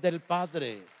nivel del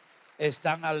Padre,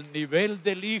 están al nivel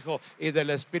del Hijo y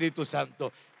del Espíritu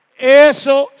Santo.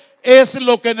 Eso es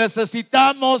lo que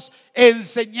necesitamos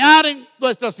enseñar en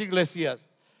nuestras iglesias.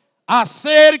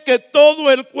 Hacer que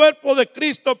todo el cuerpo de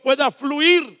Cristo pueda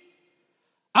fluir.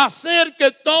 Hacer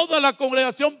que toda la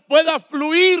congregación pueda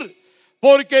fluir.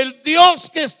 Porque el Dios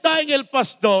que está en el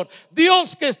pastor,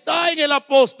 Dios que está en el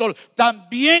apóstol,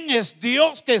 también es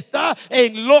Dios que está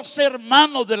en los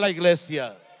hermanos de la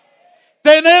iglesia.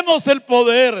 Tenemos el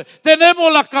poder,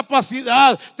 tenemos la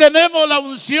capacidad, tenemos la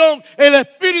unción. El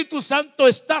Espíritu Santo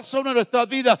está sobre nuestras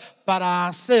vidas para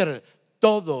hacer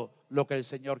todo lo que el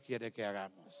Señor quiere que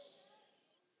hagamos.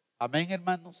 Amén,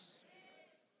 hermanos.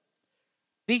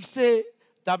 Dice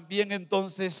también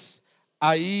entonces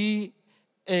ahí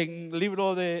en el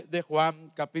libro de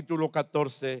Juan, capítulo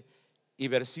 14 y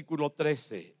versículo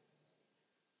 13.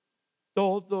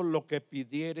 todo lo que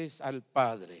pidieres al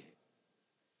Padre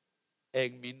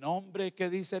en mi nombre, ¿qué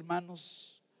dice,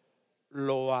 hermanos?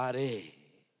 Lo haré.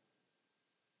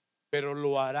 Pero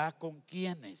lo hará ¿con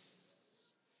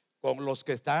quiénes? Con los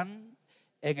que están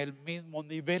en el mismo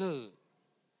nivel,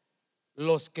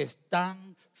 los que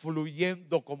están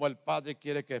fluyendo como el Padre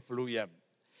quiere que fluyan.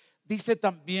 Dice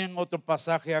también otro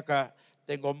pasaje acá,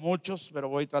 tengo muchos, pero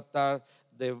voy a tratar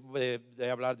de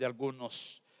hablar de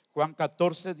algunos. Juan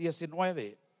 14,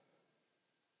 19.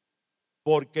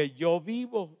 Porque yo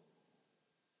vivo,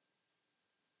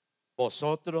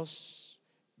 vosotros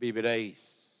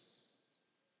viviréis.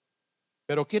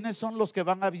 Pero ¿quiénes son los que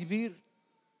van a vivir?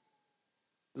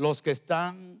 Los que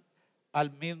están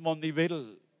al mismo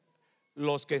nivel,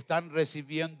 los que están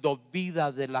recibiendo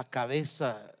vida de la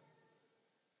cabeza,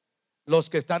 los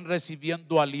que están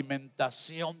recibiendo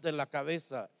alimentación de la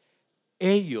cabeza.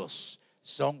 Ellos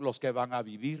son los que van a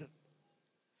vivir.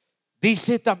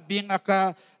 Dice también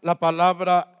acá la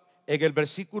palabra en el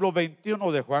versículo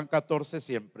 21 de Juan 14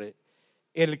 siempre: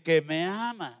 el que me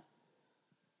ama.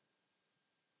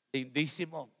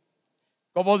 Lindísimo.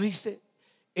 ¿Cómo dice?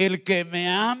 El que me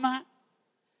ama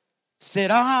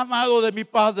será amado de mi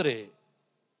Padre.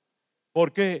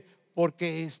 ¿Por qué?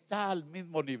 Porque está al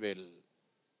mismo nivel.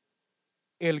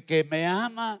 El que me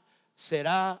ama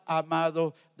será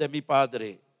amado de mi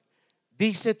Padre.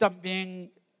 Dice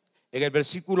también en el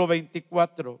versículo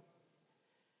 24,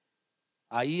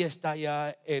 ahí está ya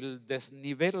el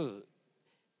desnivel.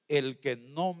 El que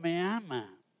no me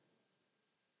ama,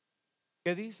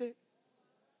 ¿qué dice?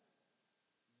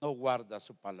 No guarda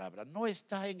su palabra. No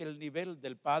está en el nivel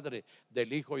del Padre,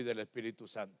 del Hijo y del Espíritu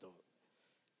Santo.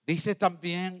 Dice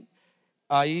también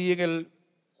ahí en el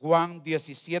Juan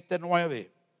 17,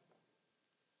 9,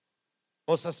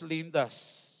 cosas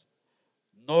lindas.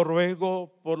 No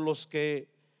ruego por los que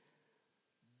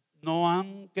no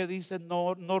han, ¿qué dice?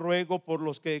 No ruego por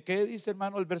los que, ¿qué dice,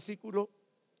 hermano, el versículo?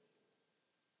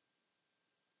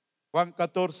 Juan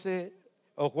 14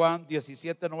 o Juan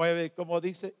 17, 9, ¿cómo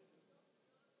dice?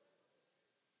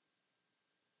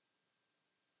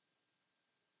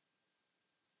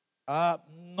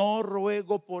 No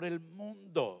ruego por el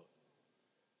mundo,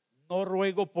 no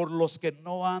ruego por los que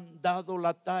no han dado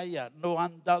la talla, no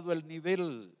han dado el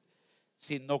nivel,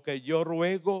 sino que yo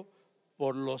ruego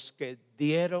por los que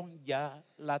dieron ya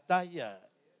la talla,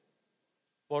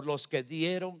 por los que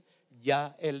dieron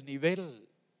ya el nivel.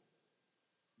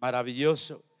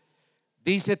 Maravilloso.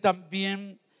 Dice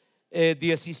también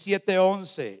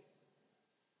 17:11,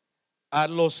 a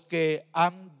los que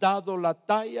han dado la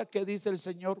talla, que dice el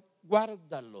Señor,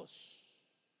 guárdalos,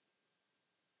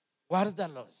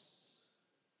 guárdalos.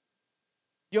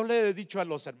 Yo le he dicho a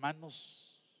los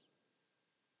hermanos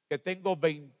que tengo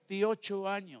 28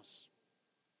 años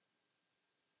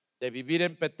de vivir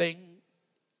en Petén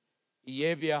y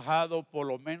he viajado por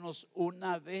lo menos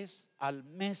una vez al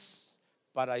mes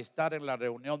para estar en la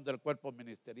reunión del cuerpo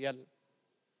ministerial.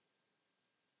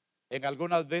 En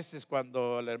algunas veces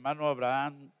cuando el hermano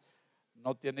Abraham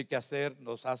no tiene que hacer,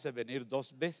 nos hace venir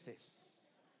 2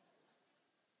 veces.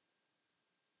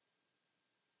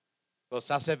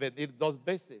 Nos hace venir 2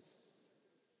 veces.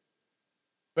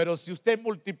 Pero si usted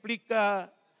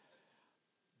multiplica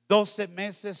 12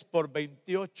 meses por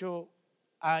 28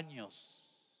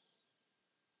 años,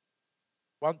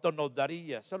 ¿cuánto nos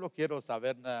daría? Solo quiero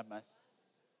saber nada más.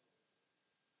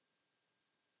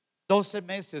 12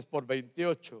 meses por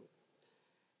 28.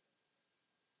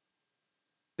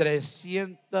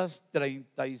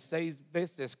 336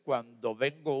 veces cuando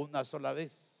vengo una sola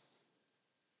vez.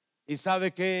 ¿Y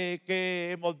sabe qué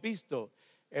hemos visto?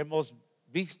 Hemos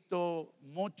visto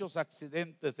muchos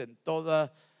accidentes en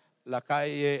toda la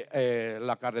calle,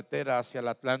 la carretera hacia el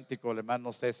Atlántico. El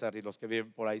hermano César y los que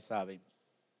viven por ahí saben.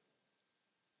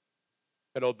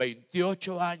 Pero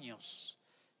 28 años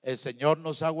el Señor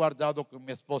nos ha guardado con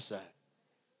mi esposa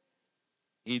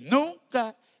y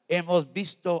nunca hemos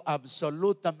visto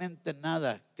absolutamente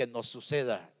nada que nos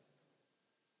suceda.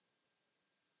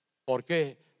 ¿Por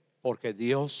qué? Porque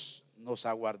Dios nos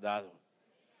ha guardado.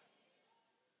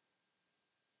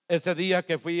 Ese día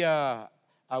que fui a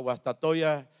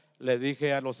Guastatoya, le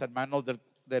dije a los hermanos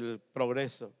del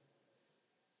Progreso,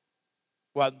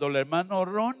 cuando el hermano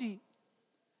Ronnie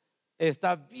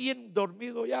está bien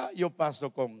dormido ya, yo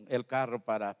paso con el carro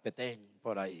para Petén,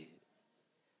 por ahí.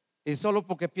 Y solo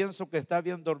porque pienso que está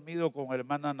bien dormido con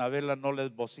hermana Anabela, no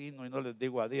les bocino y no les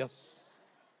digo adiós.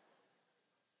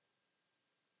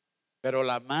 Pero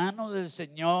la mano del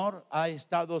Señor ha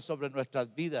estado sobre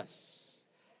nuestras vidas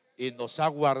y nos ha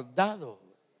guardado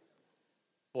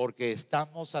porque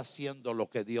estamos haciendo lo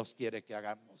que Dios quiere que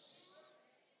hagamos.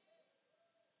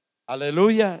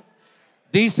 Aleluya.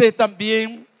 Dice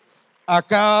también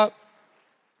acá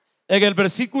en el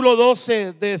versículo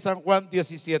 12 de Juan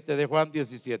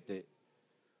 17,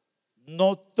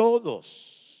 no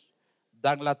todos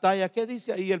dan la talla. ¿Qué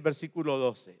dice ahí el versículo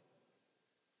 12?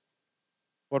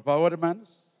 Por favor,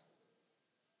 hermanos.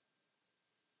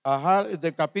 Ajá,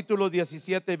 del capítulo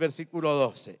 17, versículo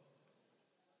 12.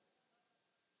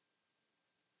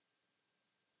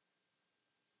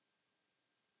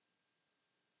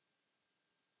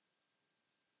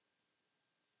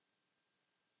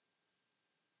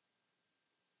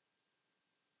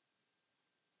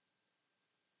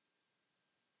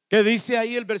 ¿Qué dice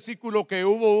ahí el versículo? Que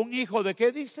hubo un hijo de,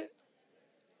 ¿qué dice?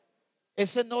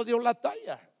 Ese no dio la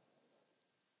talla.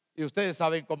 Y ustedes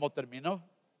saben cómo terminó.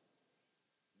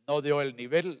 No dio el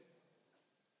nivel.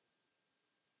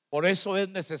 Por eso es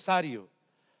necesario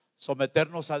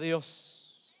someternos a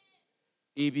Dios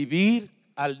y vivir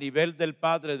al nivel del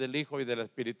Padre, del Hijo y del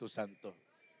Espíritu Santo.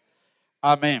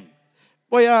 Amén.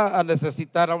 Voy a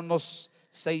necesitar a unos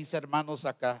 6 hermanos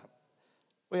acá.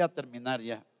 Voy a terminar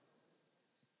ya.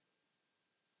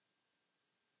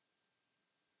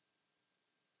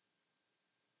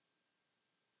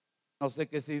 No sé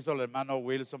qué se hizo el hermano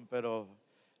Wilson, pero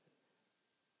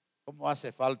 ¿cómo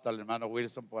hace falta el hermano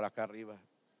Wilson por acá arriba?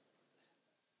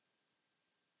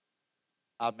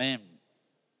 Amén.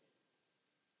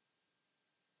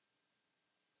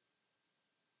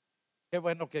 Qué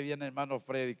bueno que viene el hermano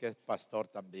Freddy, que es pastor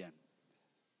también.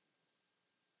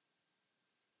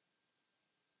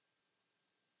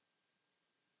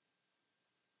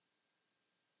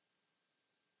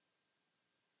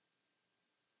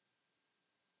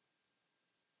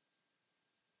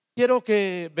 Quiero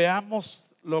que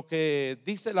veamos lo que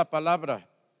dice la palabra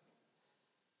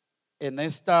en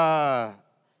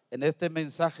este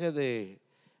mensaje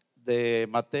de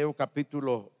Mateo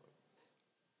capítulo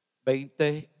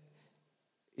 20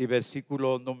 y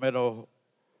versículo número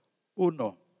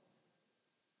 1.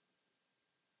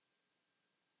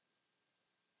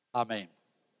 Amén.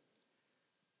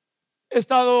 He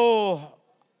estado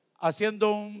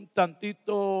haciendo un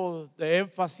tantito de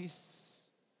énfasis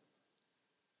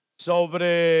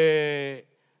sobre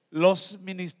los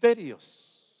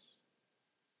ministerios.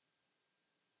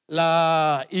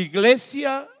 La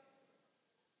iglesia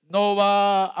no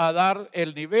va a dar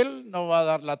el nivel, no va a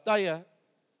dar la talla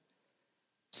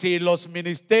si los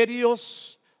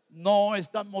ministerios no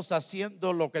estamos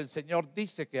haciendo lo que el Señor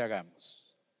dice que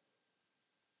hagamos.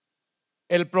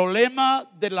 El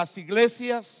problema de las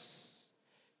iglesias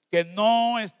que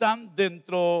no están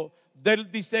dentro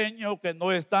del diseño, que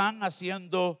no están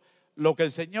haciendo lo que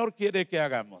el Señor quiere que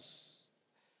hagamos,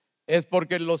 es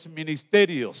porque los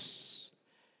ministerios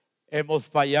hemos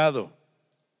fallado.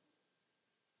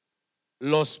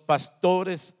 Los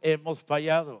pastores hemos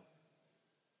fallado.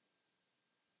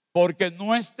 Porque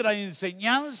nuestra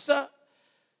enseñanza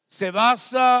se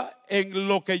basa en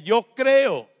lo que yo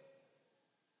creo.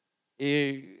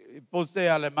 Y puse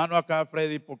al hermano acá,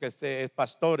 Freddy, porque es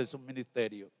pastor, es un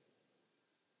ministerio.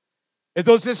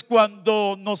 Entonces,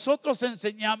 cuando nosotros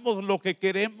enseñamos lo que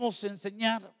queremos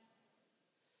enseñar,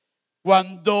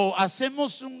 cuando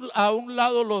hacemos a un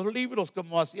lado los libros,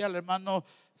 como hacía el hermano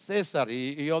César,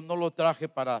 y yo no lo traje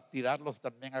para tirarlos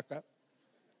también acá.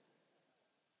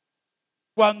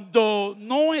 Cuando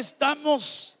no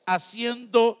estamos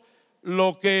haciendo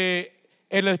lo que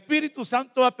el Espíritu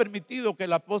Santo ha permitido que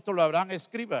el apóstol Abraham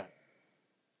escriba,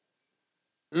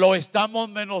 lo estamos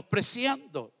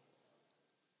menospreciando,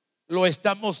 lo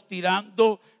estamos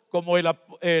tirando como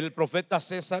el profeta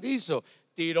César hizo,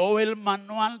 tiró el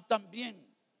manual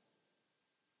también.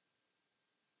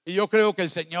 Y yo creo que el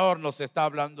Señor nos está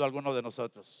hablando a algunos de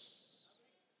nosotros.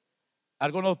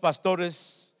 Algunos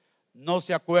pastores no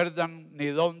se acuerdan ni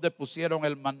dónde pusieron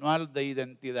el manual de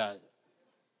identidad.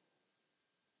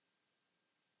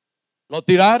 Lo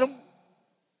tiraron,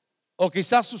 o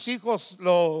quizás sus hijos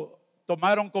lo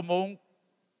tomaron como un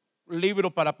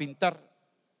libro para pintar,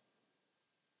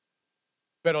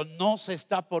 pero no se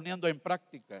está poniendo en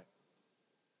práctica.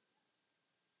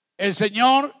 El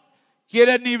Señor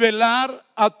quiere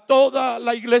nivelar a toda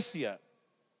la iglesia,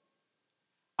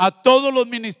 a todos los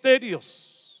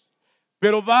ministerios,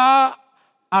 pero va a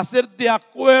hacer de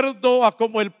acuerdo a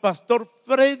como el pastor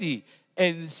Freddy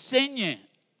enseñe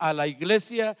a la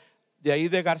iglesia de ahí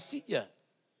de García.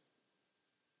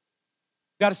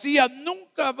 García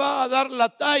nunca va a dar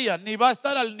la talla ni va a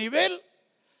estar al nivel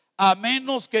a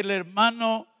menos que el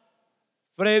hermano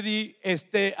Freddy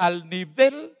esté al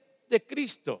nivel de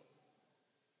Cristo.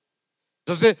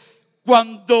 Entonces,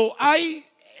 cuando hay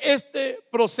este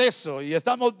proceso, y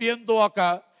estamos viendo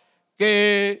acá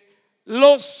que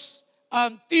los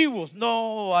antiguos.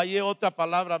 No hay otra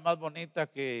palabra más bonita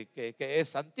que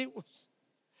es antiguos.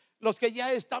 Los que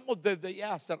ya estamos desde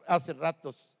ya hace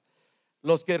ratos.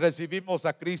 Los que recibimos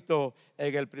a Cristo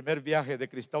en el primer viaje de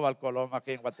Cristóbal Colón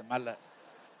aquí en Guatemala.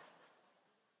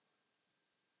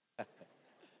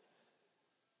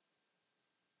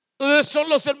 Entonces son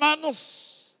los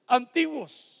hermanos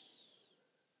antiguos.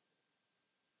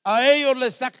 A ellos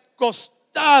les ha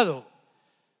costado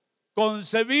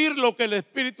concebir lo que el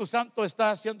Espíritu Santo está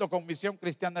haciendo con Misión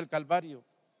Cristiana El Calvario.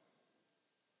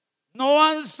 No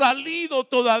han salido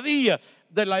todavía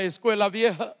de la escuela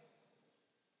vieja.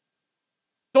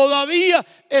 Todavía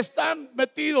están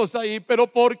metidos ahí.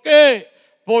 ¿Pero por qué?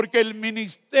 Porque el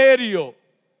ministerio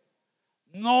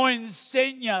no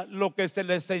enseña lo que se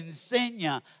les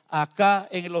enseña acá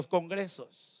en los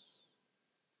congresos.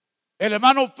 El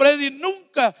hermano Freddy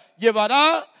nunca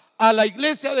llevará a la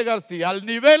iglesia de García al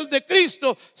nivel de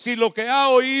Cristo si lo que ha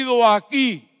oído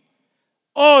aquí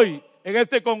hoy en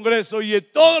este congreso y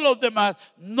en todos los demás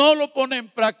no lo pone en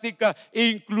práctica.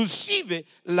 Inclusive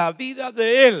la vida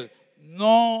de él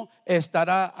no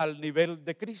estará al nivel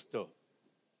de Cristo.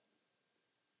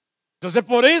 Entonces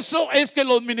por eso es que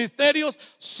los ministerios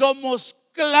somos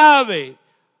clave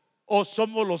o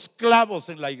somos los clavos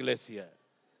en la iglesia.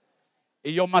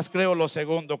 Y yo más creo lo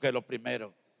segundo que lo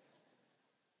primero.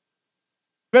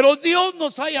 Pero Dios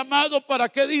nos ha llamado para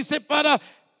 ¿qué dice? Para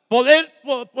poder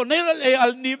ponerle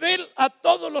al nivel a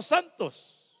todos los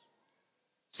santos.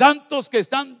 Santos que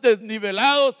están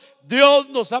desnivelados, Dios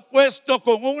nos ha puesto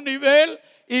con un nivel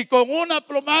y con una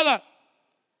plomada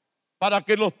para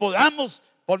que los podamos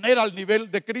poner al nivel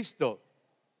de Cristo.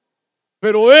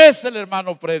 Pero es el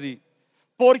hermano Freddy.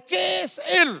 ¿Por qué es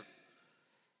él?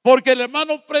 Porque el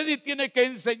hermano Freddy tiene que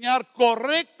enseñar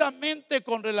correctamente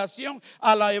con relación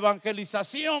a la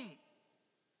evangelización,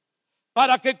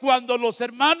 para que cuando los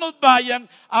hermanos vayan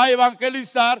a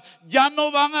evangelizar, ya no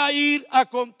van a ir a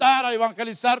contar, a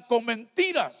evangelizar con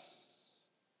mentiras,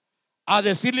 a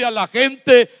decirle a la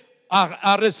gente,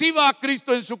 a reciba a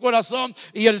Cristo en su corazón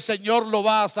y el Señor lo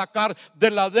va a sacar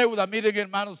de la deuda. Miren,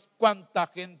 hermanos, cuánta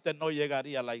gente no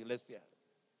llegaría a la iglesia.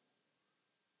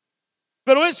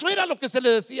 Pero eso era lo que se le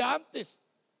decía antes.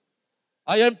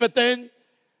 Allá en Petén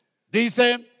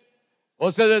dice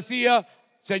o se decía: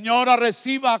 señora,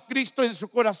 reciba a Cristo en su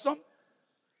corazón.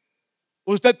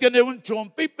 Usted tiene un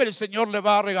chompipe, el Señor le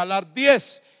va a regalar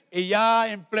 10. Y ya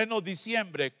en pleno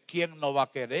diciembre, ¿quién no va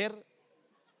a querer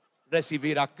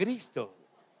recibir a Cristo?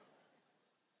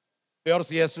 Peor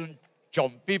si es un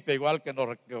chompipe, igual que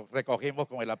nos recogimos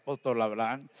con el apóstol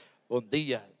Abraham un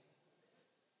día.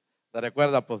 ¿Se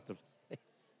recuerda, apóstol?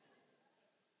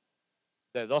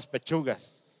 De 2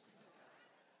 pechugas.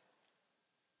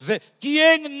 Entonces,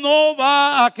 ¿quién no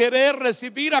va a querer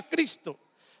recibir a Cristo?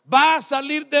 Va a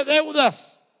salir de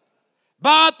deudas,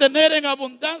 va a tener en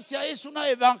abundancia. Es una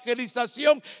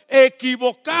evangelización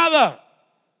equivocada.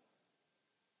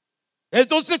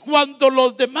 Entonces, cuando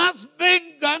los demás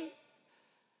vengan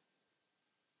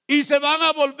y se van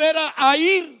a volver a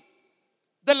ir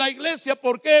de la iglesia,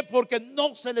 ¿por qué? Porque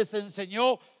no se les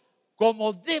enseñó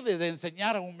como debe de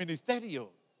enseñar a un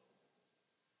ministerio.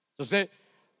 Entonces,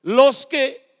 los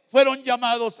que fueron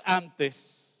llamados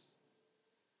antes,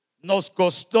 nos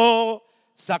costó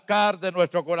sacar de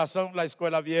nuestro corazón la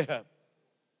escuela vieja,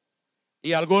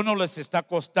 y a algunos les está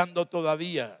costando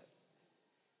todavía,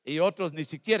 y otros ni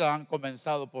siquiera han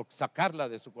comenzado por sacarla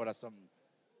de su corazón.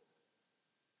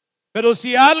 Pero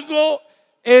si algo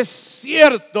es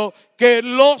cierto, que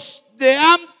los de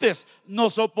antes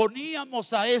nos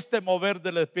oponíamos a este mover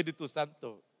del Espíritu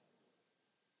Santo.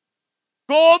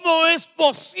 ¿Cómo es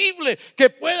posible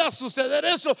que pueda suceder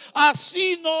eso?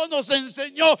 Así no nos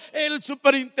enseñó el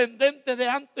superintendente de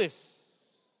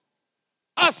antes.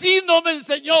 Así no me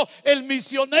enseñó el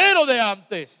misionero de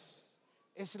antes.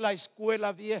 Es la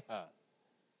escuela vieja.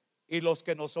 Y los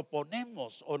que nos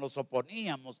oponemos o nos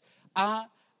oponíamos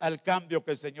al cambio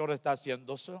que el Señor está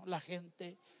haciendo son la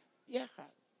gente vieja.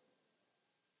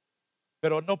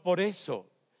 Pero no por eso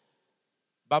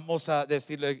vamos a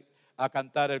decirle, a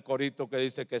cantar el corito que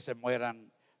dice que se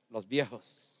mueran los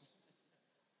viejos.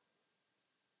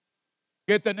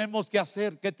 ¿Qué tenemos que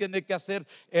hacer? ¿Qué tiene que hacer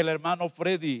el hermano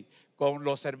Freddy con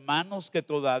los hermanos que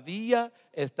todavía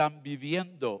están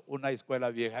viviendo una escuela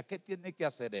vieja? ¿Qué tiene que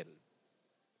hacer él?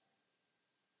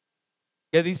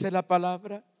 ¿Qué dice la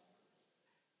palabra?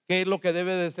 ¿Qué es lo que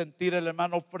debe de sentir el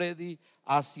hermano Freddy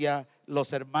hacia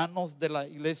los hermanos de la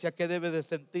iglesia? ¿Qué debe de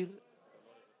sentir?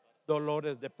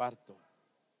 Dolores de parto.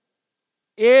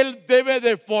 Él debe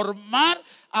de formar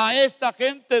a esta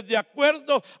gente de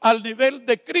acuerdo al nivel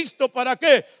de Cristo. ¿Para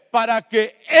qué? Para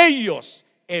que ellos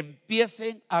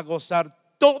empiecen a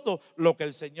gozar todo lo que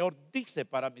el Señor dice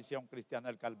para Misión Cristiana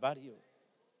del Calvario.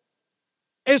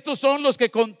 Estos son los que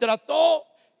contrató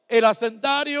el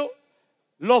hacendario,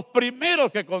 los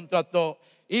primeros que contrató.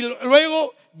 Y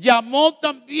luego llamó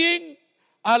también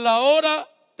a la hora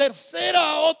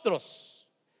tercera a otros.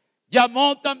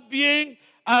 Llamó también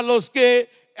a los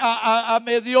que a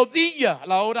mediodía, a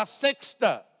la hora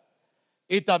sexta.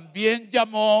 Y también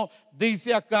llamó,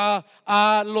 dice acá,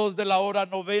 a los de la hora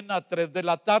novena, 3 de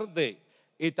la tarde.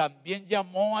 Y también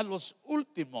llamó a los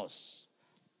últimos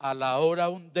a la hora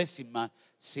 11,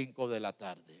 5 de la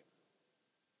tarde.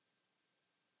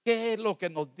 ¿Qué es lo que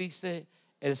nos dice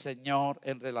el Señor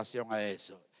en relación a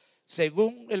eso?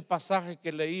 Según el pasaje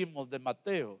que leímos de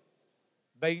Mateo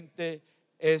 20,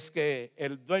 es que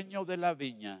el dueño de la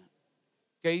viña,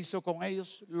 ¿qué hizo con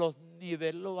ellos? Los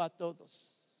niveló a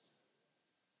todos.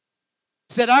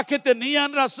 ¿Será que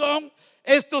tenían razón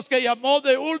estos que llamó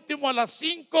de último a las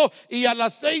 5 y a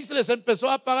las 6 les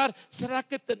empezó a pagar? ¿Será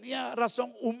que tenía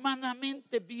razón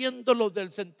humanamente, viéndolo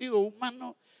del sentido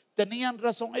humano? ¿Tenían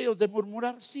razón ellos de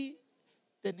murmurar? Sí,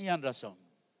 tenían razón.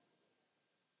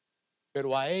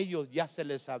 Pero a ellos ya se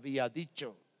les había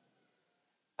dicho,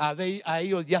 a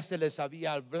ellos ya se les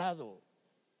había hablado.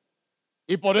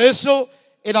 Y por eso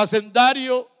el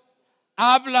hacendario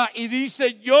habla y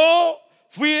dice: yo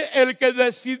fui el que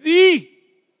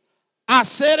decidí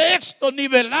hacer esto,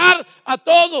 nivelar a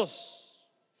todos.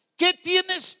 ¿Qué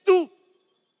tienes tú?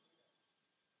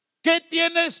 ¿Qué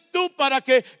tienes tú para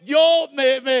que yo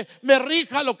me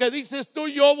rija lo que dices tú?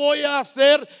 Yo voy a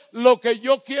hacer lo que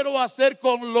yo quiero hacer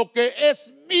con lo que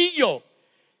es mío.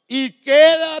 Y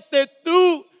quédate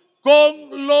tú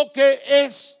con lo que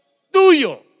es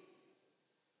tuyo.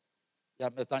 Ya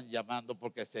me están llamando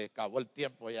porque se acabó el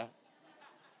tiempo ya.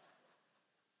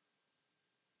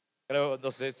 Creo,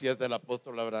 no sé si es el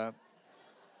apóstol Abraham.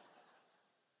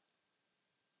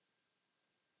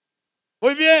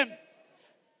 Muy bien.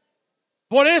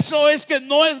 Por eso es que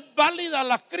no es válida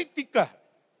la crítica.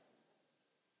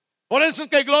 Por eso es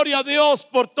que gloria a Dios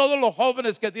por todos los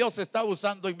jóvenes que Dios está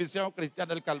usando en Misión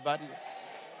Cristiana del Calvario.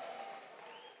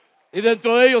 Y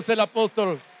dentro de ellos el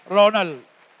apóstol Ronald.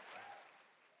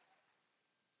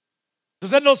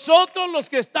 Entonces nosotros los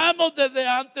que estamos desde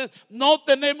antes no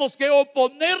tenemos que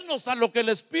oponernos a lo que el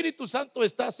Espíritu Santo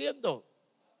está haciendo.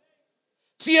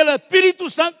 Si el Espíritu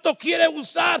Santo quiere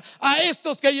usar a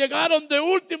estos que llegaron de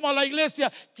último a la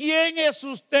iglesia, ¿quién es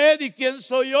usted y quién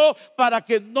soy yo para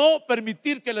que no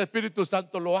permitir que el Espíritu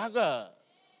Santo lo haga?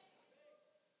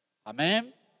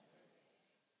 Amén.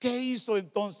 ¿Qué hizo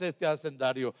entonces este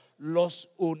hacendario? Los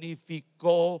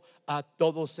unificó a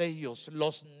todos ellos,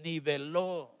 los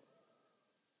niveló.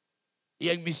 Y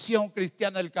en Misión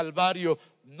Cristiana del Calvario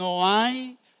no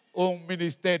hay un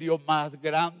ministerio más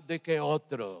grande que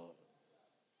otro.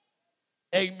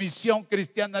 En Misión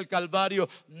Cristiana del Calvario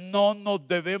no nos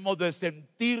debemos de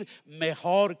sentir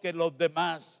mejor que los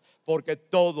demás, porque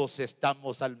todos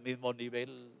estamos al mismo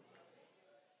nivel.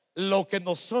 Lo que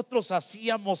nosotros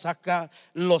hacíamos acá,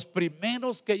 los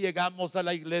primeros que llegamos a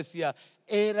la iglesia,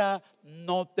 era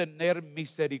no tener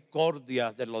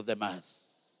misericordia de los demás.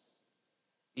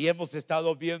 Y hemos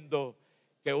estado viendo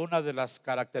que una de las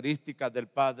características del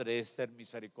Padre es ser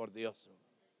misericordioso.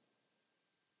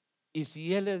 Y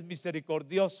si Él es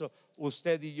misericordioso,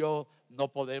 usted y yo no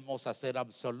podemos hacer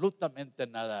absolutamente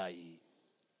nada ahí.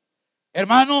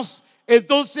 Hermanos,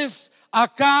 entonces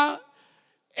acá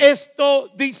esto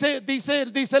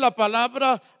dice la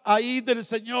palabra ahí del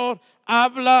Señor,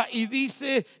 habla y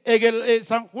dice en el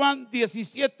San Juan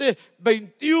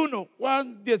 17:21.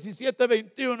 Juan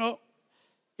 17:21.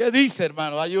 ¿Qué dice,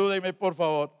 hermano? Ayúdenme por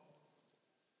favor.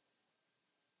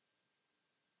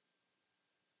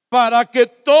 Para que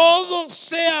todos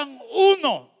sean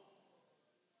uno,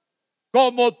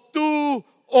 como tú,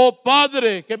 oh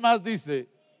Padre. ¿Qué más dice?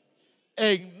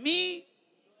 En mí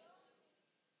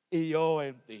y yo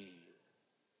en ti.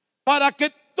 Para que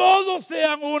todos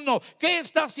sean uno. ¿Qué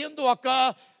está haciendo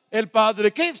acá el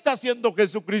Padre? ¿Qué está haciendo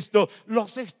Jesucristo?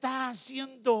 Los está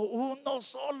haciendo uno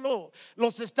solo.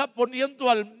 Los está poniendo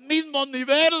al mismo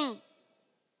nivel.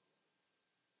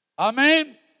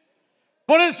 Amén.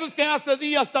 Por eso es que hace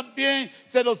días también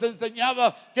se nos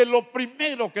enseñaba que lo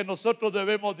primero que nosotros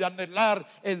debemos de anhelar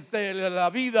en la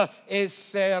vida es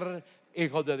ser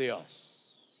hijos de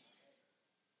Dios.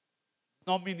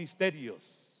 No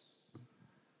ministerios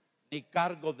ni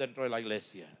cargos dentro de la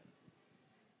iglesia.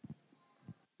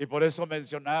 Y por eso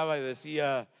mencionaba y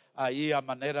decía ahí a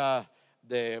manera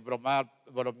de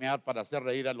bromear para hacer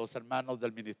reír a los hermanos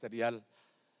del ministerial: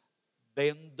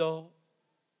 vendo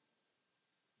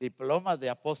diplomas de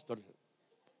apóstol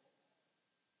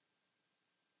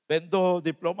Vendo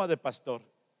diploma de pastor,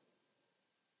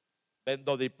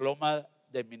 vendo diploma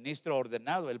de ministro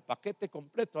ordenado, el paquete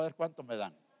completo, a ver cuánto me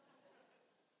dan.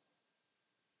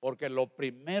 Porque lo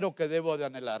primero que debo de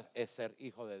anhelar es ser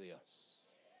hijo de Dios.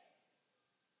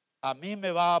 A mí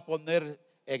me va a poner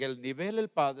en el nivel el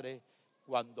Padre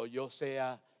cuando yo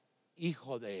sea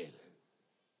hijo de Él.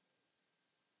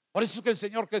 Por eso que el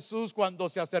Señor Jesús, cuando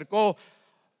se acercó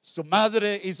su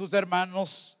madre y sus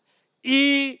hermanos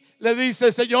y le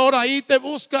dice: Señor, ahí te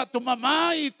busca tu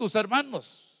mamá y tus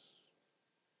hermanos.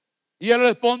 Y él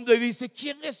responde y dice: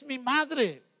 ¿quién es mi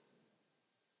madre?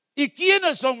 ¿Y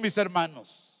quiénes son mis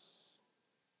hermanos?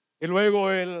 Y luego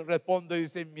él responde y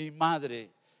dice: mi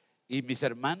madre y mis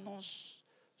hermanos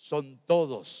son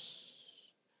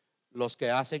todos los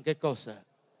que hacen, ¿qué cosa?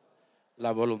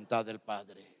 La voluntad del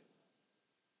Padre.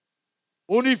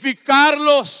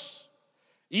 Unificarlos.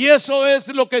 Y eso es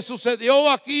lo que sucedió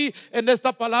aquí en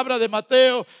esta palabra de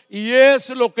Mateo. Y es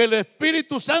lo que el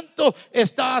Espíritu Santo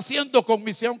está haciendo con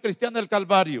Misión Cristiana del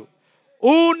Calvario.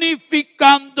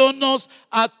 Unificándonos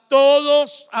a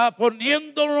todos,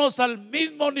 poniéndonos al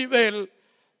mismo nivel,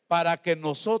 para que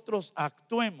nosotros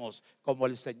actuemos como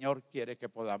el Señor quiere que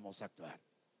podamos actuar.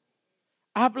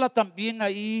 Habla también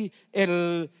ahí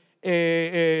el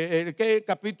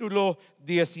capítulo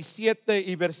 17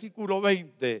 y versículo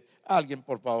 20. Alguien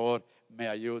por favor me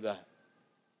ayuda.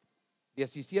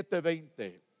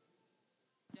 17:20.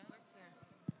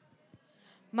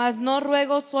 Mas no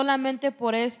ruego solamente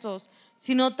por estos,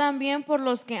 sino también por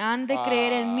los que han de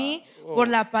creer en mí por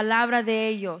la palabra de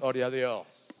ellos. Gloria a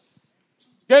Dios.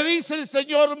 ¿Qué dice el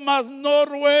Señor? Mas no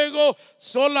ruego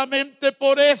solamente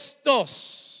por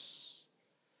estos,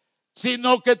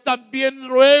 sino que también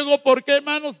ruego, ¿por qué,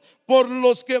 hermanos? Por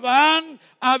los que van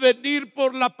a venir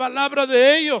por la palabra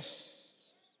de ellos.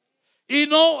 Y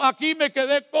no, aquí me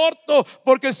quedé corto,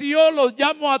 porque si yo los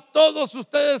llamo a todos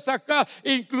ustedes acá,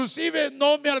 inclusive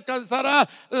no me alcanzará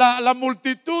la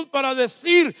multitud para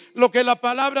decir lo que la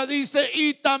palabra dice.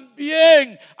 Y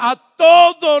también a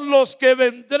todos los que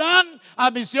vendrán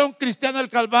a Misión Cristiana del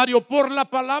Calvario por la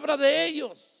palabra de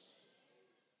ellos.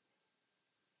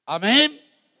 Amén.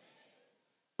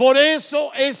 Por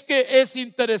eso es que es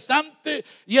interesante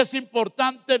y es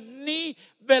importante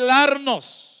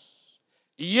nivelarnos.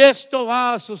 Y esto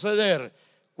va a suceder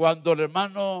cuando el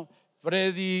hermano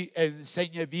Freddy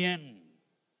enseñe bien,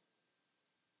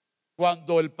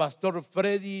 cuando el pastor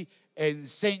Freddy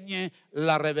enseñe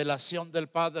la revelación del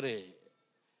Padre.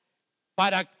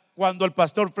 Para cuando el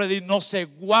pastor Freddy no se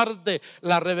guarde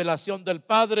la revelación del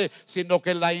Padre, sino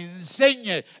que la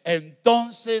enseñe,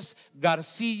 entonces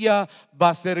García va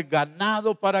a ser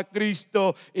ganado para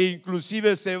Cristo. E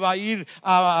inclusive se va a ir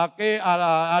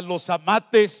a los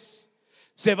amates,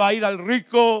 se va a ir al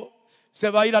rico, se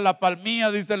va a ir a la palmía,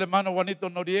 dice el hermano Juanito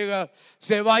Noriega,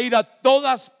 se va a ir a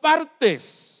todas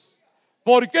partes.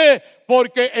 ¿Por qué?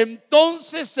 Porque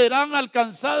entonces serán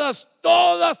alcanzadas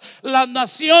todas las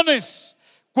naciones,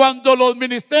 cuando los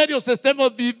ministerios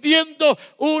estemos viviendo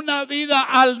una vida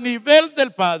al nivel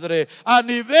del Padre, a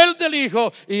nivel del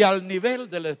Hijo y al nivel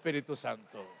del Espíritu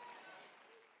Santo.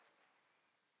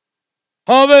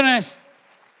 Jóvenes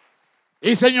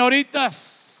y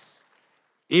señoritas,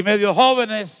 y medio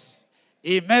jóvenes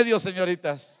y medio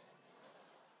señoritas,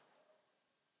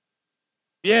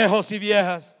 viejos y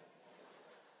viejas,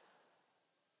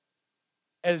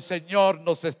 el Señor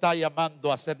nos está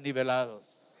llamando a ser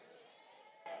nivelados.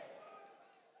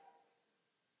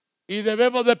 Y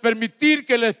debemos de permitir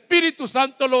que el Espíritu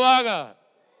Santo lo haga,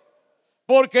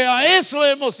 porque a eso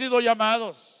hemos sido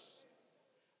llamados.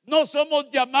 No somos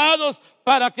llamados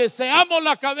para que seamos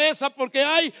la cabeza, porque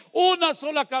hay una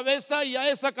sola cabeza y a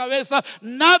esa cabeza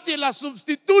nadie la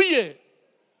sustituye,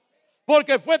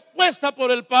 porque fue puesta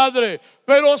por el Padre.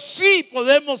 Pero sí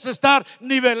podemos estar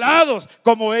nivelados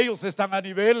como ellos están a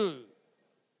nivel.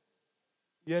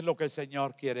 Y es lo que el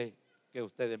Señor quiere que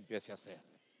usted empiece a hacer.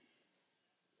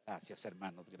 Gracias,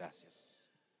 hermanos, gracias.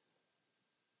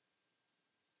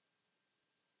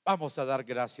 Vamos a dar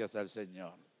gracias al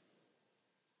Señor.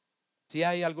 Si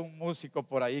hay algún músico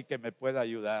por ahí que me pueda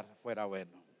ayudar, fuera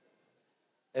bueno.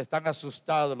 Están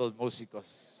asustados los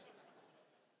músicos,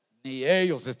 ni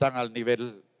ellos están al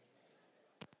nivel.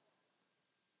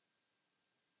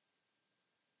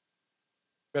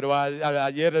 Pero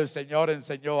ayer el Señor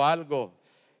enseñó algo,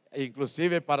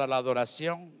 inclusive para la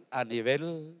adoración, a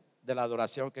nivel de la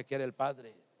adoración que quiere el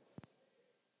Padre.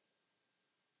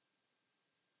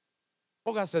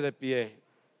 Póngase de pie.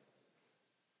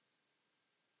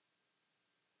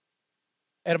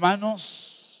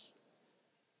 Hermanos,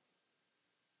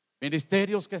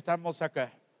 ministerios que estamos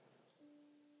acá,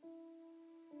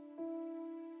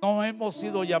 hemos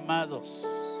sido llamados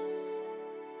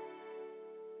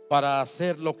para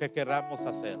hacer lo que queramos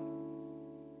hacer.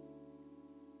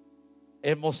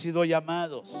 Hemos sido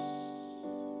llamados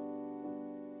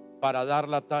para dar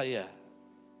la talla,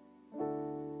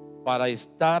 para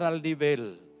estar al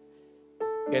nivel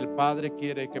que el Padre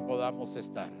quiere que podamos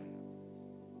estar.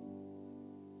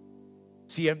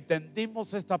 Si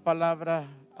entendimos esta palabra,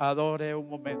 adore un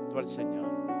momento al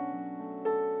Señor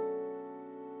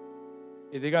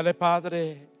y dígale: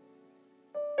 Padre,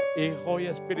 Hijo y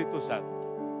Espíritu Santo,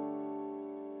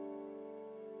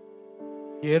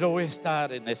 quiero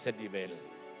estar en ese nivel.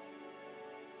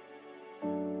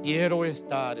 Quiero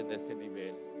estar en ese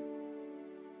nivel.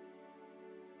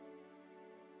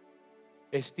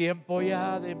 Es tiempo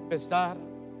ya de empezar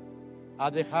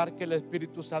a dejar que el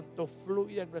Espíritu Santo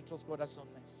fluya en nuestros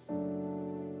corazones.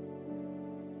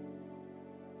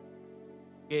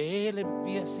 Que Él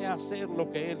empiece a hacer lo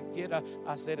que Él quiera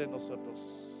hacer en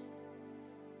nosotros.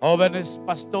 Jóvenes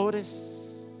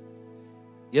pastores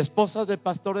y esposas de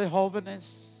pastores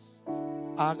jóvenes,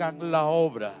 hagan la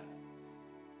obra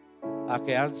a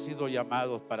que han sido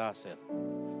llamados para hacer.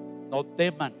 No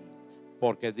teman,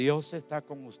 porque Dios está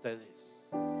con ustedes.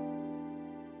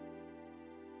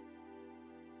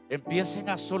 Empiecen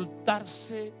a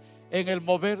soltarse en el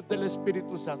mover del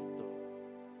Espíritu Santo,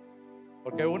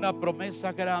 porque una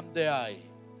promesa grande hay: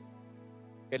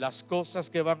 que las cosas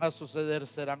que van a suceder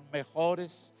serán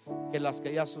mejores que las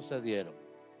que ya sucedieron.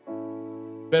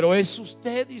 Pero es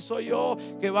usted y soy yo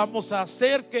que vamos a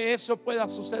hacer que eso pueda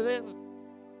suceder.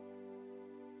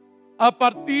 A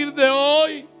partir de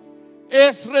hoy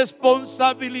es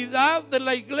responsabilidad de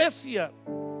la iglesia,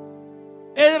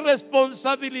 es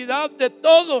responsabilidad de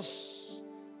todos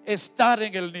estar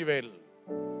en el nivel.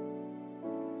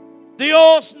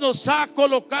 Dios nos ha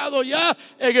colocado ya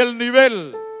en el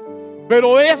nivel,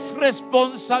 pero es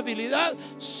responsabilidad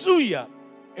suya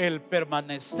el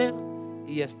permanecer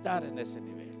y estar en ese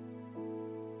nivel.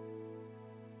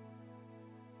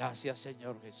 Gracias,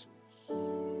 Señor Jesús.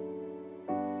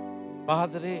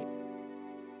 Padre,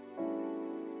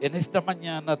 en esta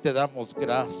mañana te damos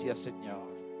gracias, Señor,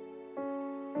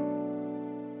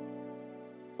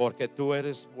 porque tú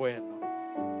eres bueno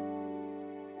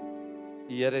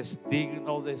y eres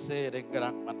digno de ser en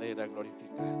gran manera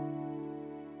glorificado.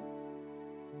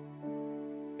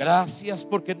 Gracias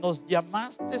porque nos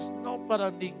llamaste no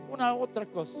para ninguna otra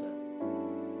cosa,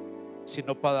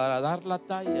 sino para dar la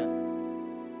talla,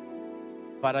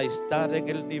 para estar en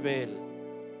el nivel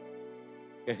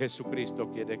que Jesucristo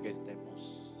quiere que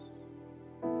estemos.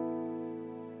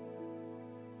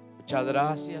 Muchas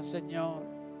gracias, Señor.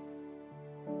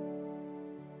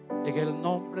 En el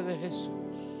nombre de Jesús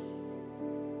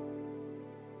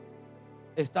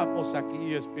estamos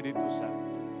aquí, Espíritu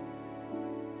Santo.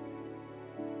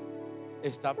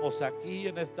 Estamos aquí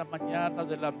en esta mañana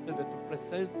delante de tu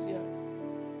presencia,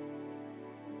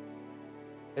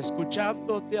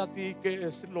 escuchándote a ti, que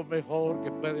es lo mejor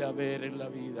que puede haber en la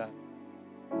vida.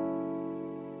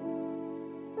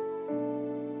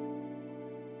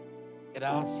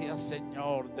 Gracias,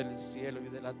 Señor del cielo y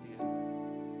de la tierra.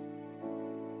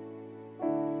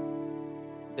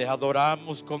 Te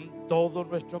adoramos con todo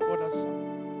nuestro corazón.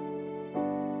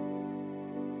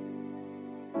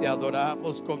 Te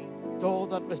adoramos con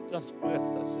todas nuestras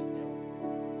fuerzas, Señor.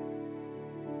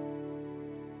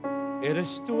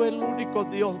 Eres tú el único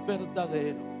Dios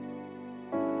verdadero.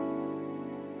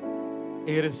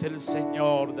 Eres el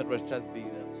Señor de nuestras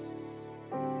vidas.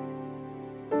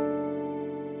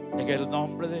 En el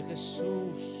nombre de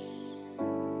Jesús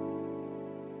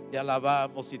te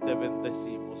alabamos y te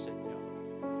bendecimos, Señor.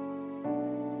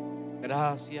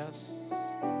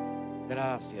 Gracias,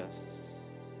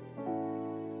 gracias.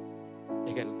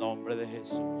 En el nombre de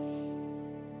Jesús.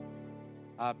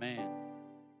 Amén.